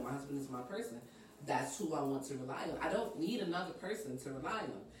it that way. My husband is my person. That's who I want to rely on. I don't need another person to rely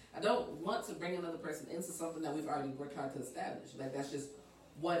on. I don't want to bring another person into something that we've already worked hard to establish. Like that's just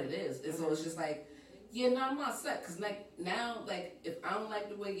what it is. And so it's just like, yeah, no, I'm not set. Cause like now, like if I don't like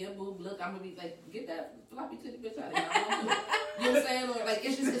the way your boob look, I'm gonna be like, get that floppy titty bitch out of here. I don't do it. You know what I'm saying? Or like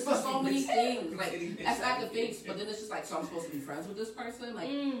it's just so many things. Like that's not the face, but then it's just like, so I'm supposed to be friends with this person. Like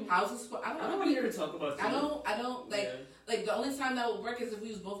how's this? I I don't don't know. want to hear her talk about you. I don't like. Yeah. Like the only time that would work is if we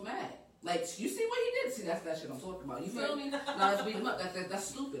was both mad. Like you see what he did. See that's that shit I'm talking about. You feel me? Now let's beat him up. That's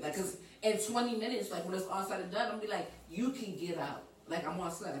stupid. Like cause in 20 minutes, like when it's all said and done, I'm gonna be like, you can get out. Like I'm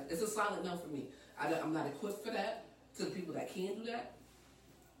on set. It's a solid no for me. I'm not equipped for that. To the people that can do that,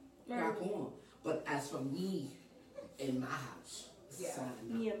 rock on. But as for me in my house, it's a solid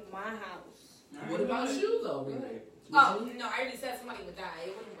no. Me in my house. What about you though, really? Oh no, I already said somebody would die.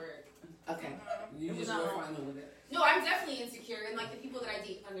 It wouldn't work. Okay. You just No. were fine with it. No, I'm definitely insecure, and like the people that I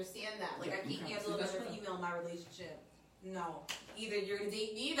date understand that. Like I can't Okay. handle That's another fair. female in my relationship. No, either you're gonna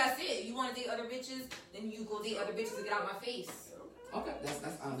date me, that's it. You want to date other bitches, then you go date other bitches and get out of my face. Okay, that's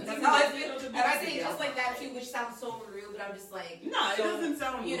honest. That's how I feel. And I say it just like that too, which sounds so rude, but I'm just like, Nah, it so, doesn't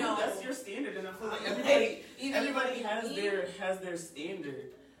sound you rude. know, That's your standard, and I feel like Either everybody you has me- their standard.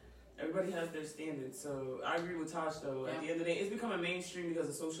 Everybody has their standard. So I agree with Tosh though. At the end of the day, it's becoming mainstream because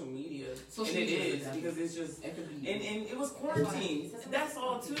of social media. Social and it media is because it's just It could be. and it was quarantine. That's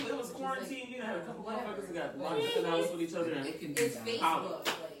all too. It was quarantine. You had a couple motherfuckers that got locked in the house with each other. It can be it's done. Facebook.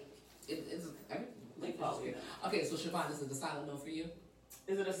 Like, It's everything. Okay, so Siobhan, this is a solid no for you.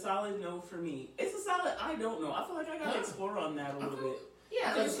 Is it a solid no for me? It's a solid. I don't know. I feel like I gotta explore on that a little bit.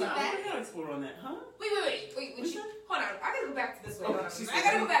 yeah, I let's do that. gotta explore on that, huh? Wait. What's that? Hold on, I gotta go back to this way. Oh, Hold on. she I gotta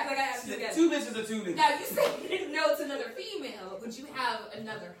said- go back. Like I have to get. Two bitches are two bitches. Now you said no to another female. Would you have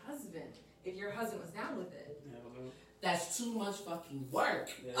another husband if your husband was down with it? That's too much fucking work.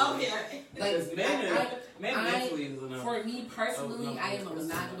 Okay. Like, Because men mentally is enough. For me personally, Oh, no, I am a that's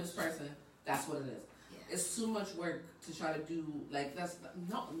monogamous person. That's what it is. Yeah. It's too much work to try to do. Like that's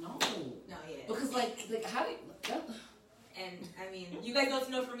no. No, yeah. Because like how do you, And I mean, you guys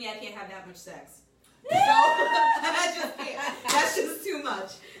don't know for me, I can't have that much sex. So I just can't. That's just too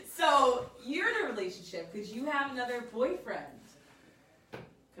much. So you're in a relationship because you have another boyfriend.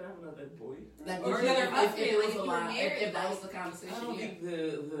 Can I have another boy? like Or if, another if, husband, if it like was if a you were lie, married, if that was like- the conversation, I don't yeah. think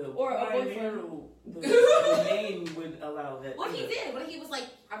the Or a primary boyfriend. the name would allow that. What he did? What he was like?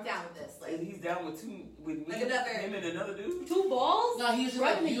 I'm down with this. And Like he's down with me, Like another- him and another dude. 2 balls? No, he was just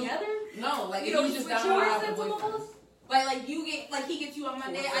like Rubbing you. together? No, like You if know, you was we just switch down with Four our sets of boyfriend. balls? like you get like he gets you on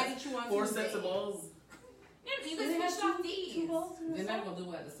Monday, I get you on Four Tuesday. sets of balls. Yeah, you Do they guys have switch off 2 days. balls in They're the not set? gonna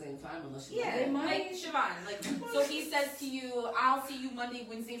do it at the same time unless you. Yeah, They might. like Siobhan, like so he says to you, I'll see you Monday,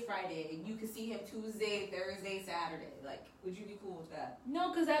 Wednesday, Friday, and you can see him Tuesday, Thursday, Saturday. Like, would you be cool with that?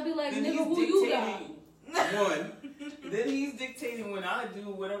 No, because I'd be like, Then nigga, he's who you got? dictating one. Then he's dictating when I do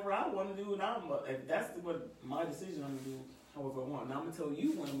whatever I want to do, and if that's what my decision, I'm gonna do however I want. Now I'm gonna tell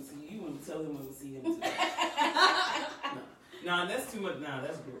you when I'm gonna see you, and tell him when I'm gonna see him too. Nah, that's too much. Nah,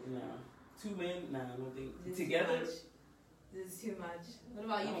 that's good. Nah, 2 men. Nah, I don't think This is together. too much. This is too much. What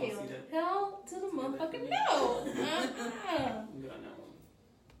about I you, don't wanna see Caleb? that. Hell to the motherfucking no. Yeah, no.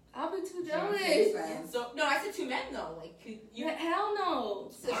 I'll be too Yeah, jealous. yeah. So no, I said 2 men though. Like, could you? Hell no.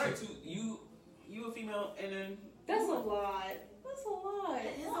 All right, you a female, and then That's a lot. That's a lot.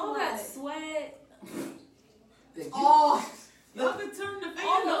 That is a All lot. that sweat. Oh, y'all can turn the fan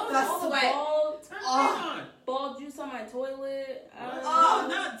All on. the, That's all the sweat. Turn the fan on. ball juice on my toilet. No,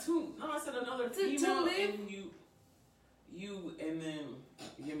 not 2. No, I said another To- to female, live? and you, and then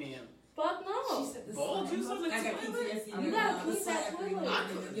your man. Fuck no. she said the Ball sweat. juice on the I got toilet? PTSD. You gotta clean that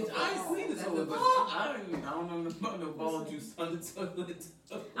toilet. I clean the toilet, but I don't know about no ball juice on the toilet.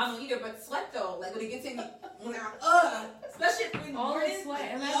 I don't either, but sweat though. Like when it gets in, when they're especially in the All morning. the sweat.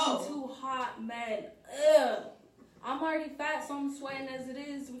 Like, Imagine yo. 2 hot men. Ugh. I'm already fat, so I'm sweating as it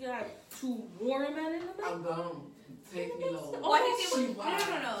is. We got 2 warm men in the bed. I'm gone. Take me low. Oh, I think they She would. wild.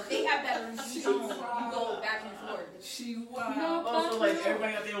 No. They have that room. You don't. You go back and forth. She wild. No. Oh, so like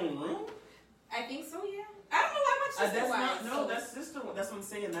everybody got their own room? I think so. Yeah. I don't know why much sister That's wise. not, no, that's sister. That's what I'm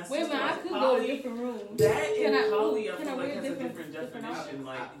saying. That's Wait a minute, I sister-wise. could go to Poly- different rooms. That Can and I- poly, I can feel I like wear has a different different definition.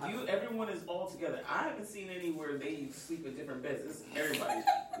 Like everyone is all together. I haven't seen any where they sleep in different beds. It's everybody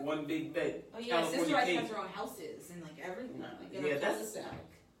one big bed. Oh yeah, California sister wives king. have their own houses and like everything. Nah, Like in yeah, a that's- cul-de-sac.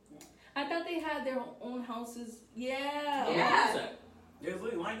 I thought they had their own houses. Yeah. Yeah. They was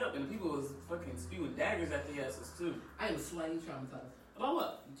literally lined up and people was fucking spewing daggers at their asses too. I am slightly traumatized. About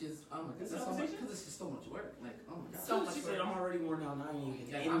what? Just oh my god, This so much conversation? because it's just so much work. Like oh my god. So much She work. said I'm already worn out and I ain't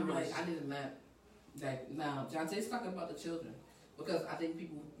even Like, in I'm the like I need a nap. Like now, Jonte's talking about the children because I think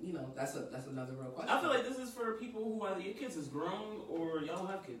people, you know, that's another real question. I feel like this is for people who either your kids is grown or y'all don't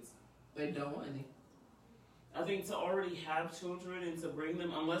have kids. they don't want any. I think to already have children and to bring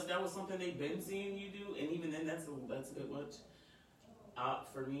them, unless that was something they've been seeing you do, and even then that's a bit much.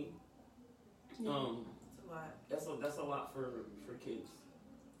 For me, It's a lot. that's a lot for kids.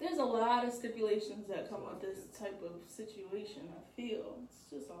 There's a lot of stipulations that come with this type of situation. I feel it's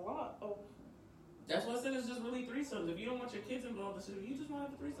just a lot. Oh, That's why I said it's just really threesomes. If you don't want your kids involved in shit, you just want to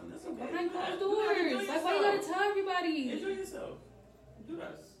have a threesome. That's okay. behind Do that. closed Do that. Enjoy doors. That's why you gotta yourself. tell everybody. Enjoy yourself. Do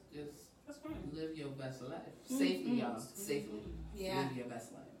that. Just That's fine. live your best life Mm-hmm. safely, y'all. Safely. Yeah. Live your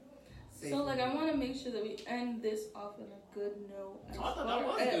best life. Safely. So like I want to make sure that we end this off on a good note. as I thought that far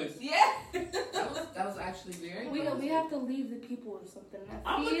was as- good. Yeah. that was actually very. We good. have to leave the people with something.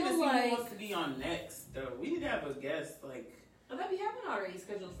 I I'm looking to feel see who like wants to be on next. Though we need to have a guest. Like I thought we haven't already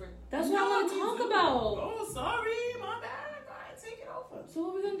scheduled for. that's what I want to talk about. Oh, sorry, my bad. Go ahead, take it over. So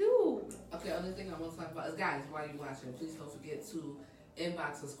what we gonna do? Okay, other thing I want to talk about is guys, while you're watching, please don't forget to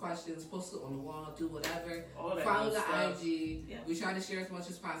inbox us questions, post it on the wall, do whatever. All that Follow good the stuff. IG. Yeah. We try to share as much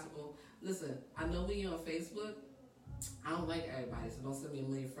as possible. Listen, I know we on Facebook. I don't like everybody, so don't send me a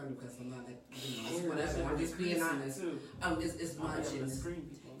million friend requests. I'm not like, you know, it's whatever. I'm just being honest. Too. It's I'm much. on the and screen,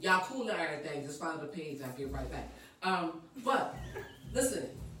 people. y'all cool to everything. Just follow the page. I'll get right back. But listen,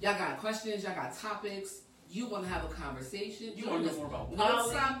 y'all got questions. Y'all got topics. You want to have a conversation. You want to know more about no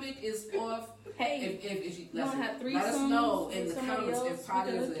poly? topic is off. Hey, If you you don't listen, have threesomes let us know in with the somebody comments else, if we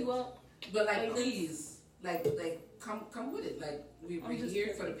poly can is hook it. you up. But like, Like, please, like, come with it. Like, we're I'm just here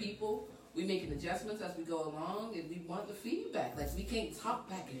kidding. for the people we making adjustments as we go along, and we want the feedback. Like, we can't talk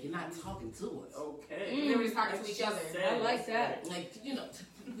back if you're not talking to us. Okay. Everybody's talking to each other. I like that. Like, you know,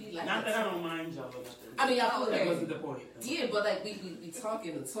 we like Not that I don't mind y'all or nothing. I mean, y'all That okay. wasn't the point. Yeah, but like we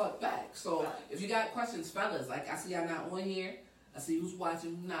talking and talk back. So if you got questions, fellas, like I see y'all not on here. I see who's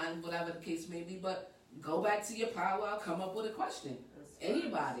watching, not whatever the case may be. But go back to your powwow, come up with a question.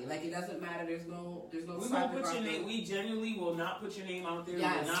 Anybody, like it doesn't matter. There's no. We won't put your name. We genuinely will not put your name out there.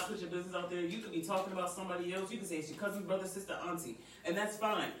 Yes. We will not put your business out there. You could be talking about somebody else. You can say it's your cousin, brother, sister, auntie, and that's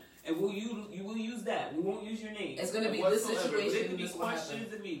fine. And you will use that. We won't use your name. It's gonna be this whatsoever. situation. But it could be this will happen. questions.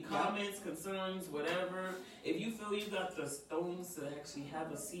 It could be comments, concerns, whatever. If you feel you got the stones to actually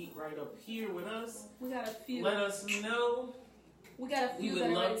have a seat right up here with us, We got a few. let us know. We got a few. We that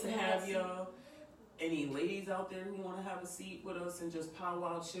would are love ready to have y'all. Any ladies out there who want to have a seat with us and just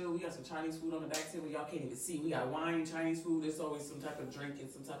powwow chill? We got some Chinese food on the back table. Y'all can't even see. We got wine, Chinese food. There's always some type of drink and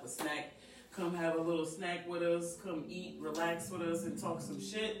some type of snack. Come have a little snack with us. Come eat, relax with us, and talk some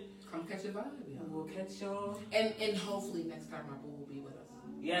shit. Come catch a vibe, And y'all. we'll catch y'all. And hopefully next time our boo will be with us.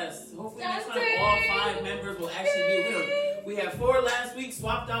 Yes. Hopefully next time all 5 members will actually be with us. We had 4 last week,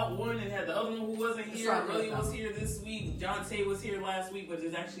 swapped out 1 and had the other one who wasn't It's here. all good, Really though. was here this week. Jonte was here last week, but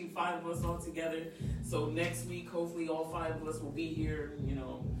there's actually 5 of us all together. So next week, hopefully all 5 of us will be here, you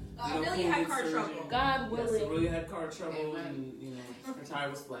know. I really had car trouble. God Yes, willing. I really had car trouble Amen. and, you know, her tire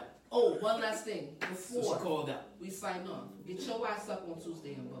was flat. Oh, one last thing So she before called out. we sign off. Get your ass up on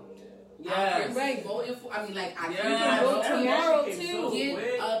Tuesday and vote. Yes. Right. Voting for. I mean, like I Yes. can vote tomorrow, That shit came too. so Get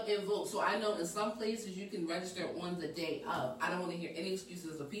quick. up and vote. So I know in some places you can register on the day of. I don't want to hear any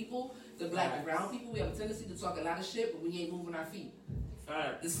excuses of people, the black and brown people. We have a tendency to talk a lot of shit, but we ain't moving our feet.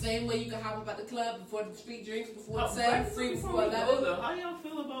 Alright. The same way you can hop up at the club before the street drinks, before Oh, 7, right, free before before we go, 11. though, how y'all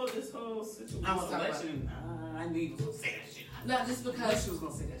feel about this whole situation? I wanna talk about Election? I need to say that shit. Not just Because because. she was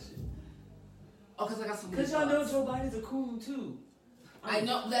gonna say that shit. Oh, because I got some. Because y'all know Joe Biden's a coon too. I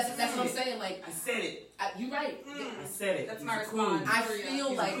know. That's what I'm saying. Like, I said it. you're right. I said it. That's He's my a response. coon. I feel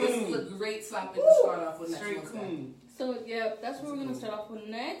He's like a this coon. is a great topic to start off with next Straight Wednesday. coon. So yeah, that's what we're gonna start off with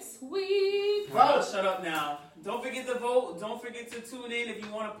next week. Vote. Shut up now. Don't forget to vote. Don't forget to tune in. If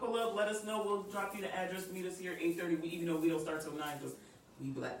you want to pull up, let us know. We'll drop you the address. Meet us here 8:30. Even though we don't start till 9 because we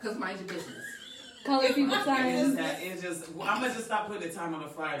black. Because mind your business. Color people It's signs. that. It's just. I'm gonna just stop putting the time on the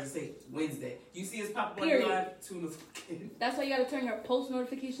flyer to say Wednesday. You see us pop up on Period. live. Tune the fuck in. That's why you gotta turn your post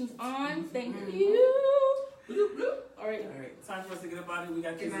notifications on. Thank Mhm. you. Bloop, bloop. All right. All right. Time for us to get up out of here. We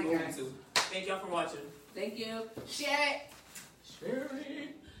got kids Good to night, go guys. to. Thank y'all for watching. Thank you. Share it. Share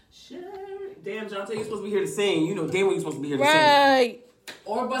it. Share it. Damn, Jonte, you're supposed to be here to sing. You know damn well you're supposed to be here to sing. Right.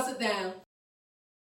 Or bust it down.